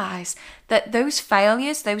realize that those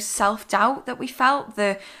failures, those self-doubt that we felt,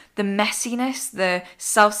 the messiness, the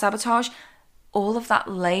self-sabotage, all of that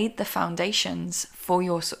laid the foundations for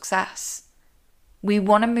your success. We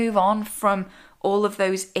want to move on from all of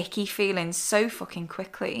those icky feelings so fucking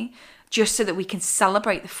quickly, just so that we can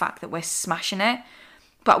celebrate the fact that we're smashing it.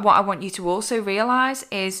 But what I want you to also realize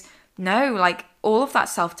is, no, like all of that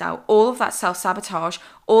self-doubt, all of that self-sabotage,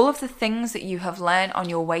 all of the things that you have learned on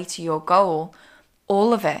your way to your goal,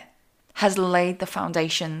 all of it has laid the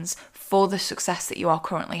foundations for the success that you are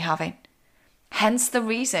currently having. Hence the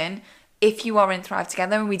reason, if you are in Thrive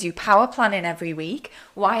Together and we do power planning every week,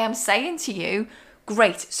 why I'm saying to you,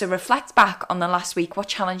 great, so reflect back on the last week. What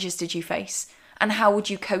challenges did you face? And how would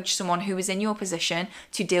you coach someone who is in your position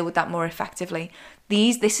to deal with that more effectively?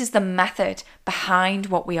 This is the method behind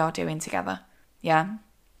what we are doing together. Yeah.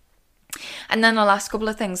 And then the last couple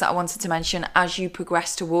of things that I wanted to mention as you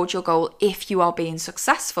progress towards your goal, if you are being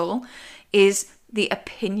successful, is the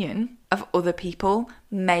opinion of other people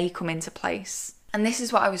may come into place. And this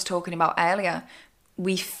is what I was talking about earlier.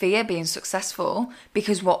 We fear being successful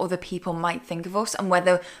because what other people might think of us and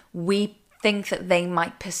whether we think that they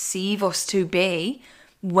might perceive us to be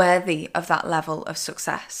worthy of that level of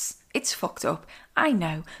success. It's fucked up, I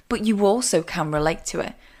know, but you also can relate to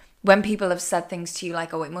it. When people have said things to you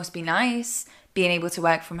like, oh, it must be nice being able to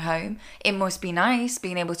work from home. It must be nice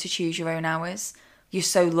being able to choose your own hours. You're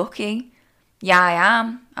so lucky. Yeah, I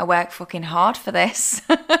am. I work fucking hard for this.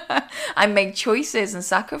 I make choices and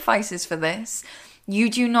sacrifices for this. You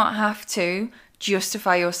do not have to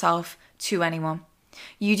justify yourself to anyone.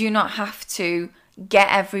 You do not have to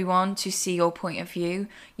get everyone to see your point of view.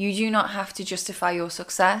 You do not have to justify your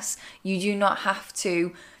success. You do not have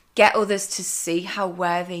to get others to see how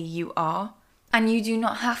worthy you are. And you do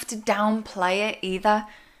not have to downplay it either.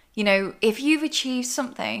 You know, if you've achieved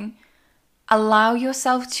something, allow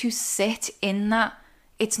yourself to sit in that.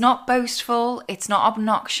 It's not boastful. It's not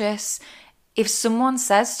obnoxious. If someone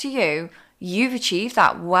says to you, you've achieved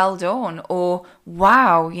that, well done, or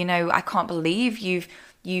wow, you know, I can't believe you've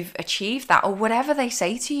achieved that, or whatever they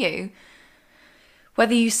say to you,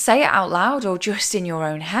 whether you say it out loud or just in your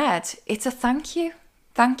own head, it's a thank you.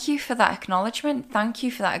 Thank you for that acknowledgement. Thank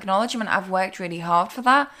you for that acknowledgement. I've worked really hard for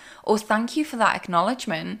that. Or thank you for that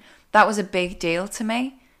acknowledgement. That was a big deal to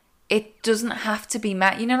me. It doesn't have to be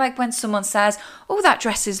met. You know, like when someone says, oh, that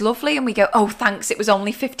dress is lovely. And we go, oh, thanks. It was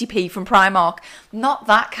only 50p from Primark. Not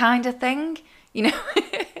that kind of thing, you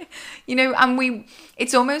know, and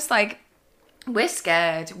it's almost like we're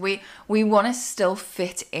scared. We want to still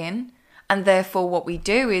fit in. And therefore what we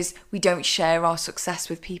do is we don't share our success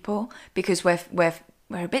with people because we're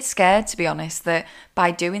a bit scared, to be honest, that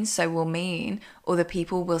by doing so will mean other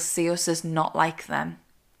people will see us as not like them,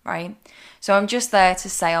 right? So I'm just there to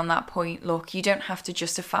say on that point, look, you don't have to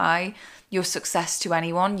justify your success to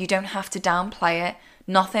anyone. You don't have to downplay it.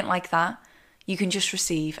 Nothing like that. You can just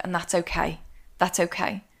receive, and that's okay. That's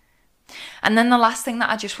okay. And then the last thing that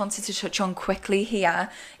I just wanted to touch on quickly here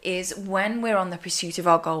is when we're on the pursuit of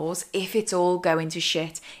our goals, if it's all going to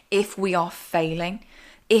shit, if we are failing,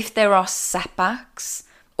 if there are setbacks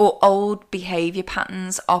or old behaviour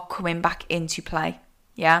patterns are coming back into play.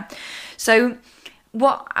 Yeah. So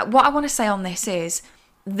what I want to say on this is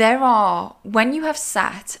when you have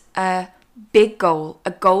set a big goal,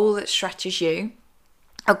 a goal that stretches you,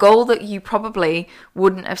 a goal that you probably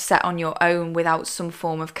wouldn't have set on your own without some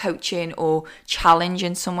form of coaching or challenge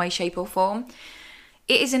in some way, shape or form,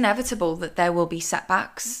 it is inevitable that there will be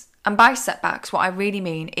setbacks. And by setbacks, what I really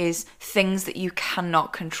mean is things that you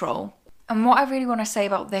cannot control. And what I really want to say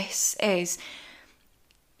about this is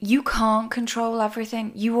you can't control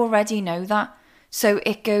everything. You already know that. So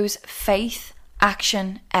it goes faith,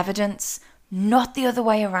 action, evidence, not the other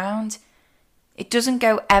way around. It doesn't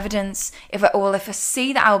go evidence, if I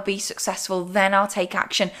see that I'll be successful, then I'll take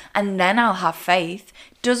action and then I'll have faith.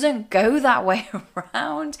 It doesn't go that way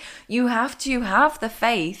around. You have to have the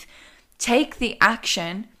faith, take the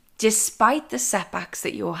action despite the setbacks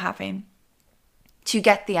that you're having to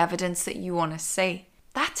get the evidence that you want to see.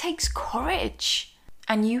 That takes courage,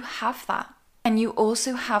 and you have that. And you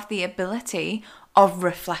also have the ability of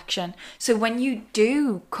reflection. So when you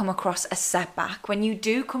do come across a setback, when you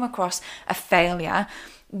do come across a failure,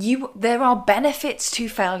 there are benefits to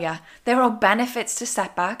failure. There are benefits to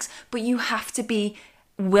setbacks, but you have to be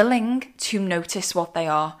willing to notice what they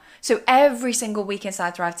are. So every single week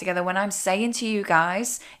inside Thrive Together, when I'm saying to you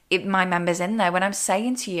guys, my members in there, when I'm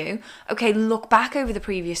saying to you, okay, look back over the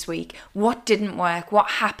previous week. What didn't work?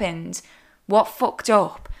 What happened? What fucked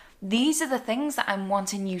up? These are the things that I'm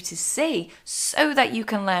wanting you to see so that you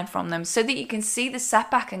can learn from them, so that you can see the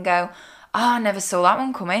setback and go, I never saw that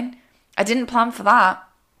one coming. I didn't plan for that.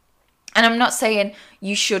 And I'm not saying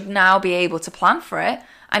you should now be able to plan for it.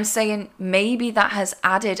 I'm saying maybe that has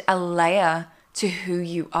added a layer to who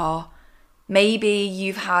you are. Maybe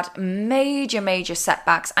you've had major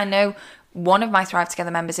setbacks. I know one of my Thrive Together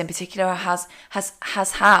members in particular has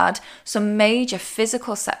had some major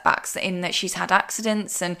physical setbacks in that she's had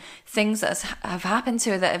accidents and things that have happened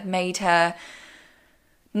to her that have made her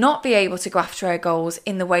not be able to go after her goals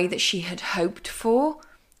in the way that she had hoped for.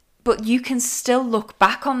 But you can still look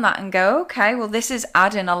back on that and go, okay, well, this is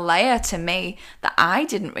adding a layer to me that I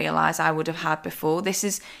didn't realize I would have had before. This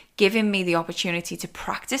is giving me the opportunity to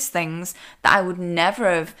practice things that I would never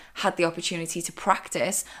have had the opportunity to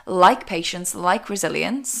practice, like patience, like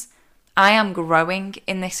resilience. I am growing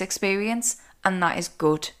in this experience, and that is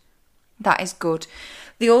good. That is good.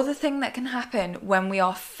 The other thing that can happen when we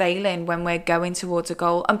are failing, when we're going towards a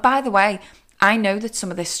goal, and by the way, I know that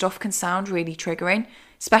some of this stuff can sound really triggering,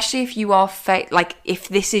 especially if you are if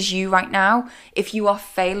this is you right now, if you are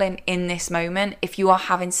failing in this moment, if you are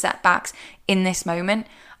having setbacks in this moment,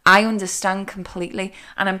 I understand completely.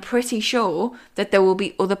 And I'm pretty sure that there will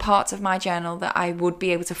be other parts of my journal that I would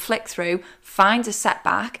be able to flick through, find a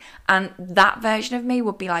setback, and that version of me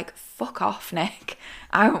would be like, fuck off, Nick.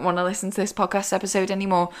 I don't want to listen to this podcast episode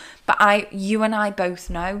anymore. But you and I both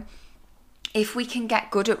know, if we can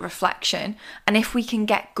get good at reflection, and if we can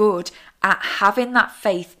get good at having that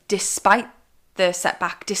faith despite the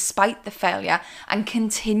setback, despite the failure, and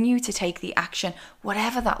continue to take the action,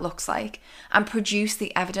 whatever that looks like, and produce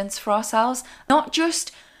the evidence for ourselves, not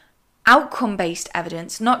just outcome-based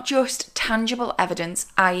evidence, not just tangible evidence,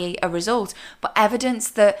 i.e. a result, but evidence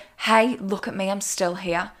that, hey, look at me, I'm still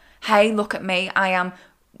here. Hey, look at me,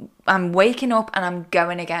 I'm waking up and I'm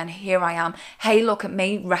going again. Here I am. Hey, look at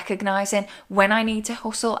me, recognizing when I need to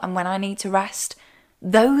hustle and when I need to rest.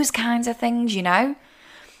 Those kinds of things, you know?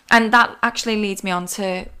 And that actually leads me on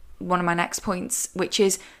to one of my next points, which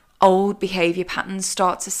is old behavior patterns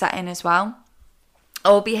start to set in as well.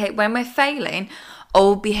 When we're failing,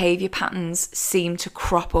 old behavior patterns seem to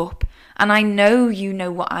crop up. And I know you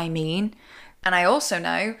know what I mean. And I also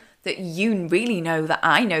know that you really know that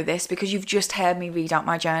I know this because you've just heard me read out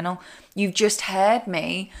my journal. You've just heard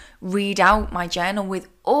me read out my journal with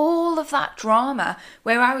all of that drama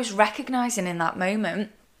where I was recognizing in that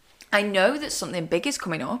moment, I know that something big is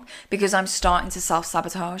coming up because I'm starting to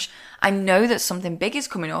self-sabotage. I know that something big is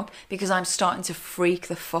coming up because I'm starting to freak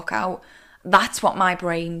the fuck out. That's what my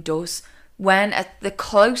brain does. When the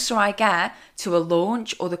closer I get to a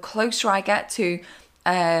launch, or the closer I get to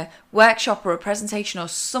a workshop or a presentation or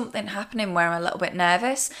something happening where I'm a little bit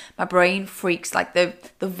nervous, my brain freaks, like the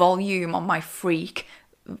volume on my freak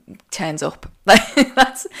turns up.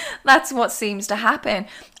 That's what seems to happen.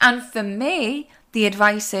 And for me, the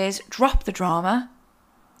advice is drop the drama.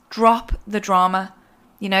 Drop the drama.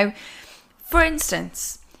 You know, for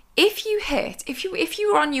instance, if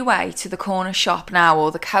you were on your way to the corner shop now,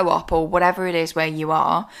 or the co-op, or whatever it is where you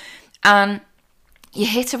are, and you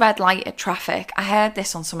hit a red light at traffic. I heard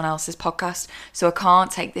this on someone else's podcast, so I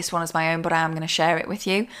can't take this one as my own, but I am going to share it with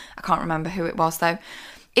you. I can't remember who it was though.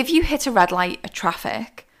 If you hit a red light at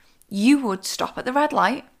traffic, you would stop at the red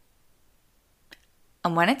light,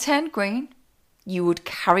 and when it turned green, you would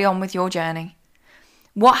carry on with your journey.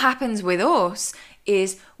 What happens with us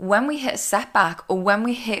is when we hit a setback, or when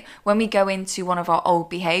we go into one of our old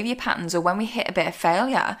behavior patterns, or when we hit a bit of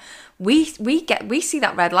failure, we see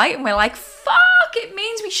that red light and we're like, fuck, it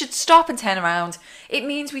means we should stop and turn around. It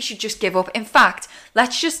means we should just give up. In fact,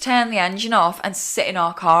 let's just turn the engine off and sit in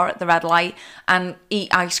our car at the red light and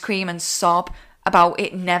eat ice cream and sob about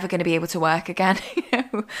it never going to be able to work again.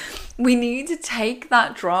 We need to take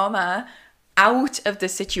that drama out of the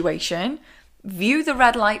situation, view the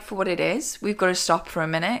red light for what it is. We've got to stop for a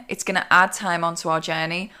minute. It's going to add time onto our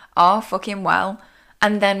journey, our fucking well.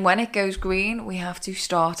 And then when it goes green, we have to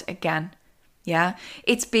start again. Yeah.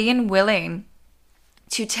 It's being willing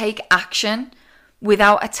to take action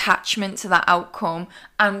without attachment to that outcome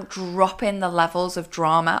and dropping the levels of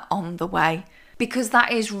drama on the way. Because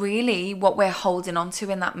that is really what we're holding on to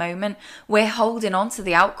in that moment. We're holding on to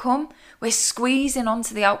the outcome. We're squeezing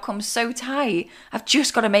onto the outcome so tight. I've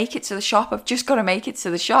just got to make it to the shop. I've just got to make it to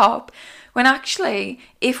the shop. When actually,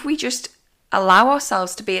 if we just allow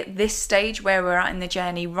ourselves to be at this stage where we're at in the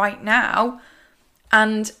journey right now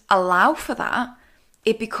and allow for that,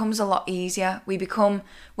 it becomes a lot easier.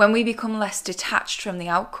 When we become less detached from the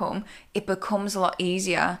outcome, it becomes a lot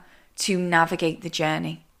easier to navigate the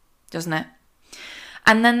journey, doesn't it?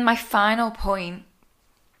 And then my final point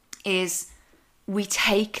is we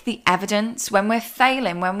take the evidence when we're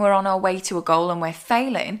failing, when we're on our way to a goal and we're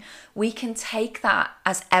failing, we can take that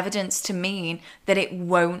as evidence to mean that it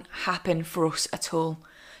won't happen for us at all.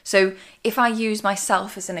 So if I use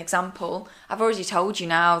myself as an example, I've already told you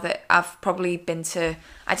now that I've probably been to,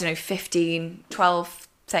 15, 12,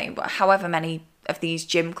 say, however many of these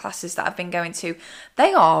gym classes that I've been going to.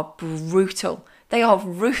 They are brutal. They are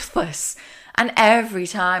ruthless. And every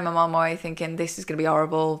time I'm on my way thinking, this is going to be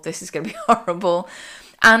horrible, this is going to be horrible.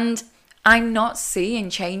 And I'm not seeing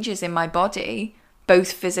changes in my body,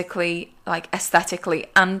 both physically, like aesthetically,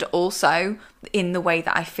 and also in the way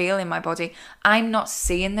that I feel in my body. I'm not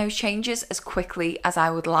seeing those changes as quickly as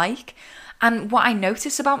I would like. And what I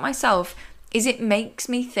notice about myself is it makes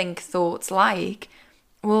me think thoughts like,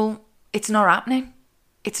 well, it's not happening.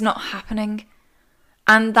 It's not happening.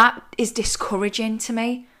 And that is discouraging to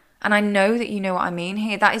me. And I know that you know what I mean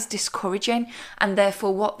here. That is discouraging. And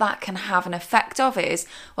therefore what that can have an effect of is,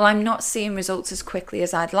 well, I'm not seeing results as quickly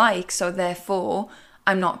as I'd like. So therefore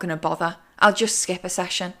I'm not going to bother. I'll just skip a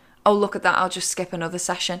session. Oh, look at that. I'll just skip another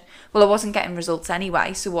session. Well, I wasn't getting results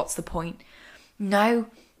anyway. So what's the point? No.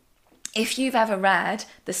 If you've ever read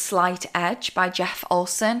The Slight Edge by Jeff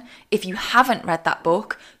Olson, if you haven't read that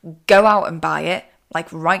book, go out and buy it. Like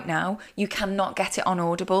right now, you cannot get it on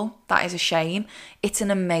Audible. That is a shame. It's an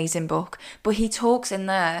amazing book. But he talks in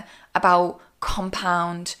there about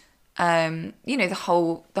compound, the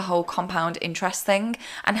whole compound interest thing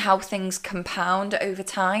and how things compound over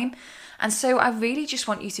time. And so I really just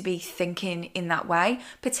want you to be thinking in that way,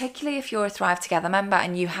 particularly if you're a Thrive Together member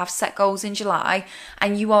and you have set goals in July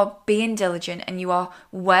and you are being diligent and you are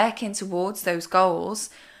working towards those goals.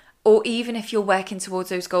 Or even if you're working towards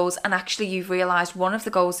those goals and actually you've realised one of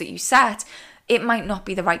the goals that you set, it might not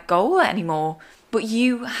be the right goal anymore. But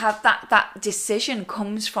you have that decision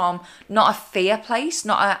comes from not a fear place,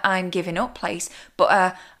 not a I'm giving up place, but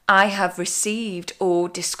a I have received or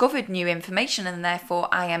discovered new information and therefore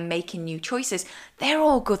I am making new choices. They're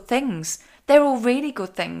all good things. They're all really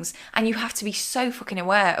good things. And you have to be so fucking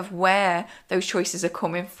aware of where those choices are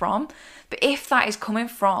coming from. But if that is coming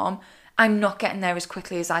from, I'm not getting there as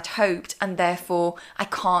quickly as I'd hoped, and therefore I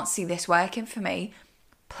can't see this working for me,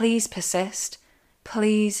 please persist.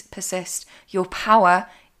 Please persist. Your power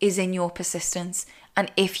is in your persistence.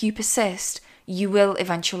 And if you persist, you will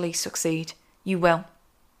eventually succeed. You will.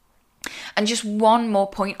 And just one more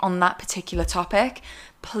point on that particular topic.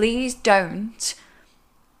 Please don't,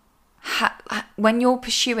 when you're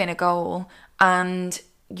pursuing a goal and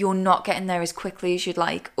you're not getting there as quickly as you'd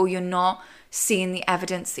like, or you're not seeing the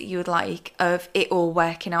evidence that you would like of it all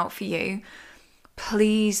working out for you,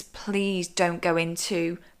 please don't go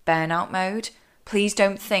into burnout mode. Please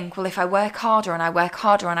don't think, well, if I work harder and I work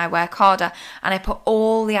harder and I work harder and I put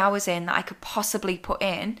all the hours in that I could possibly put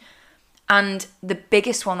in. And the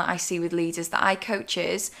biggest one that I see with leaders that I coach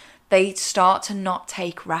is they start to not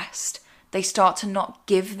take rest. They start to not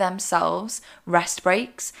give themselves rest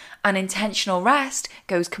breaks, and intentional rest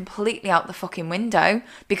goes completely out the fucking window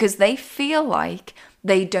because they feel like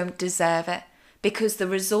they don't deserve it, because the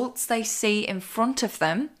results they see in front of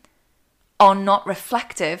them are not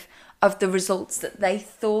reflective of the results that they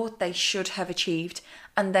thought they should have achieved,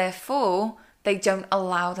 and therefore they don't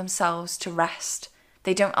allow themselves to rest.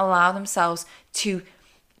 They don't allow themselves to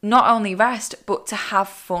not only rest, but to have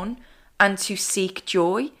fun and to seek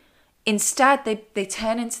joy Instead, they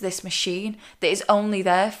turn into this machine that is only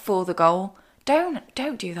there for the goal. Don't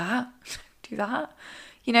do that. Do that.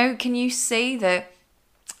 Can you see that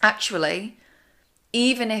actually,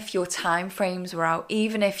 even if your time frames were out,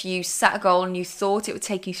 even if you set a goal and you thought it would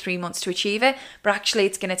take you 3 months to achieve it, but actually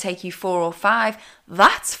it's going to take you 4 or 5,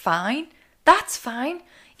 that's fine. That's fine.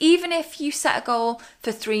 Even if you set a goal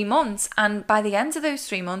for 3 months and by the end of those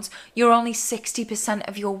 3 months, you're only 60%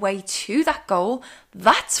 of your way to that goal,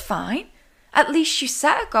 that's fine. At least you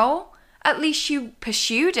set a goal. At least you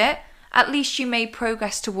pursued it. At least you made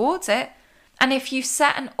progress towards it. And if you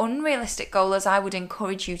set an unrealistic goal, as I would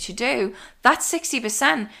encourage you to do, that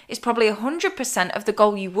 60% is probably 100% of the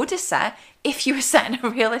goal you would have set if you were setting a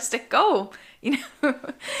realistic goal.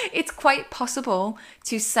 It's quite possible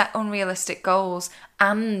to set unrealistic goals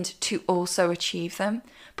and to also achieve them.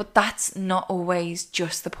 But that's not always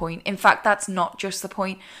just the point. In fact, that's not just the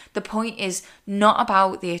point. The point is not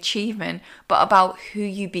about the achievement, but about who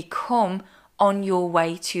you become on your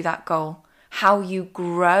way to that goal, how you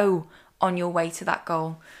grow on your way to that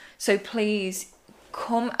goal. So please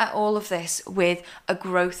come at all of this with a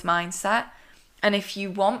growth mindset. And if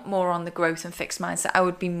you want more on the growth and fixed mindset, I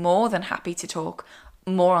would be more than happy to talk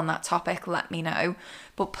more on that topic. Let me know.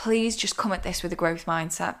 But please just come at this with a growth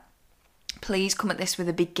mindset. Please come at this with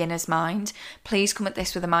a beginner's mind. Please come at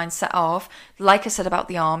this with a mindset of, like I said about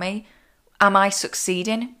the army, am I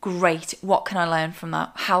succeeding? Great. What can I learn from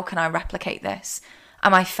that? How can I replicate this?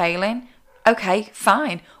 Am I failing? Okay,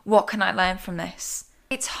 fine. What can I learn from this?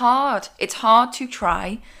 It's hard. It's hard to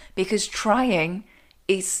try because trying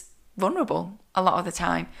is vulnerable a lot of the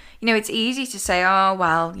time. It's easy to say, oh,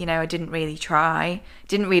 well, I didn't really try,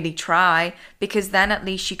 because then at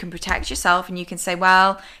least you can protect yourself and you can say,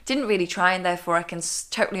 well, didn't really try and therefore I can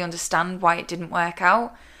totally understand why it didn't work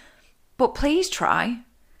out. But please try.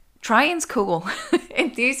 Trying's cool.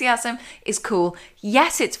 Enthusiasm is cool.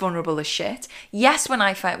 Yes, it's vulnerable as shit. Yes, when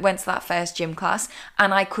I went to that first gym class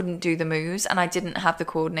and I couldn't do the moves and I didn't have the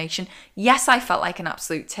coordination, yes, I felt like an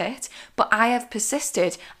absolute tit, but I have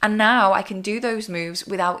persisted and now I can do those moves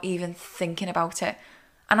without even thinking about it.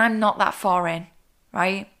 And I'm not that far in,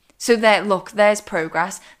 right? So there's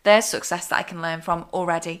progress, there's success that I can learn from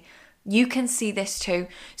already. You can see this too.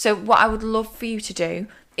 So what I would love for you to do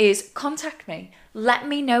is contact me. Let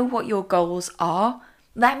me know what your goals are.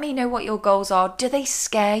 Let me know what your goals are. Do they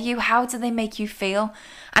scare you? How do they make you feel?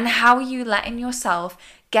 And how are you letting yourself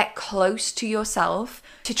get close to yourself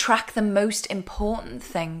to track the most important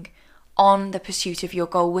thing on the pursuit of your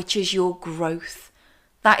goal, which is your growth?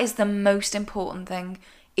 That is the most important thing,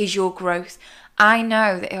 is your growth. I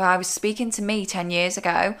know that if I was speaking to me 10 years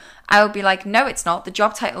ago, I would be like, no, it's not. The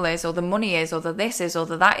job title is, or the money is, or the this is, or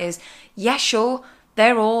the that is. Yeah, sure.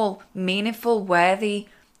 They're all meaningful, worthy,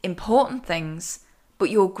 important things, but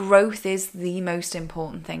your growth is the most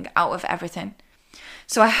important thing out of everything.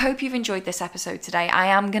 So I hope you've enjoyed this episode today. I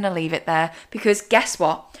am going to leave it there because guess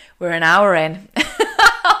what? We're an hour in.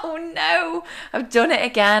 Oh no, I've done it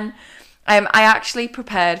again. I actually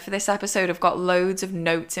prepared for this episode. I've got loads of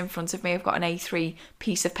notes in front of me. I've got an A3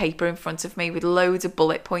 piece of paper in front of me with loads of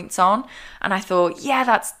bullet points on. And I thought, yeah,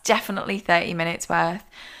 that's definitely 30 minutes worth.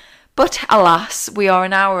 But alas, we are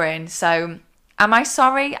an hour in, so am I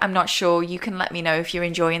sorry? I'm not sure. You can let me know if you're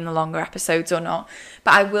enjoying the longer episodes or not.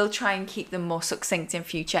 But I will try and keep them more succinct in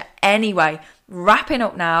future. Anyway, wrapping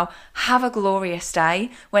up now. Have a glorious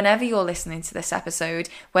day whenever you're listening to this episode,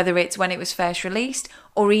 whether it's when it was first released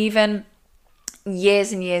or even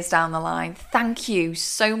years and years down the line. Thank you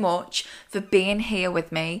so much for being here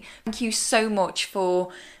with me. Thank you so much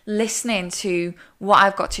for listening to what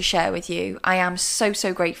I've got to share with you. I am so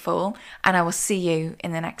grateful, and I will see you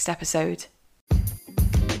in the next episode.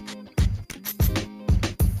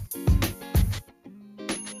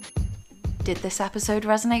 Did this episode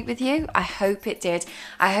resonate with you? I hope it did.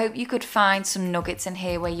 I hope you could find some nuggets in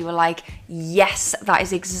here where you were like, yes, that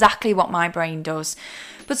is exactly what my brain does.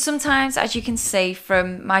 But sometimes, as you can see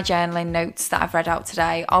from my journaling notes that I've read out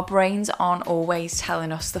today, our brains aren't always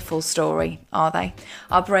telling us the full story, are they?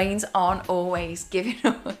 Our brains aren't always giving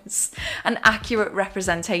us an accurate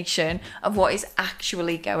representation of what is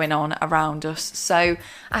actually going on around us. So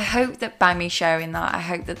I hope that by me sharing that, I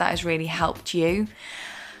hope that that has really helped you.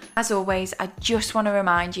 As always, I just want to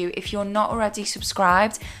remind you, if you're not already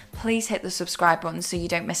subscribed, please hit the subscribe button so you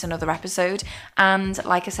don't miss another episode. And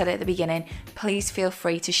like I said at the beginning, please feel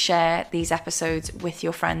free to share these episodes with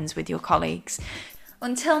your friends, with your colleagues.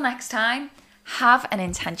 Until next time, have an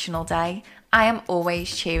intentional day. I am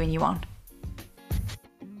always cheering you on.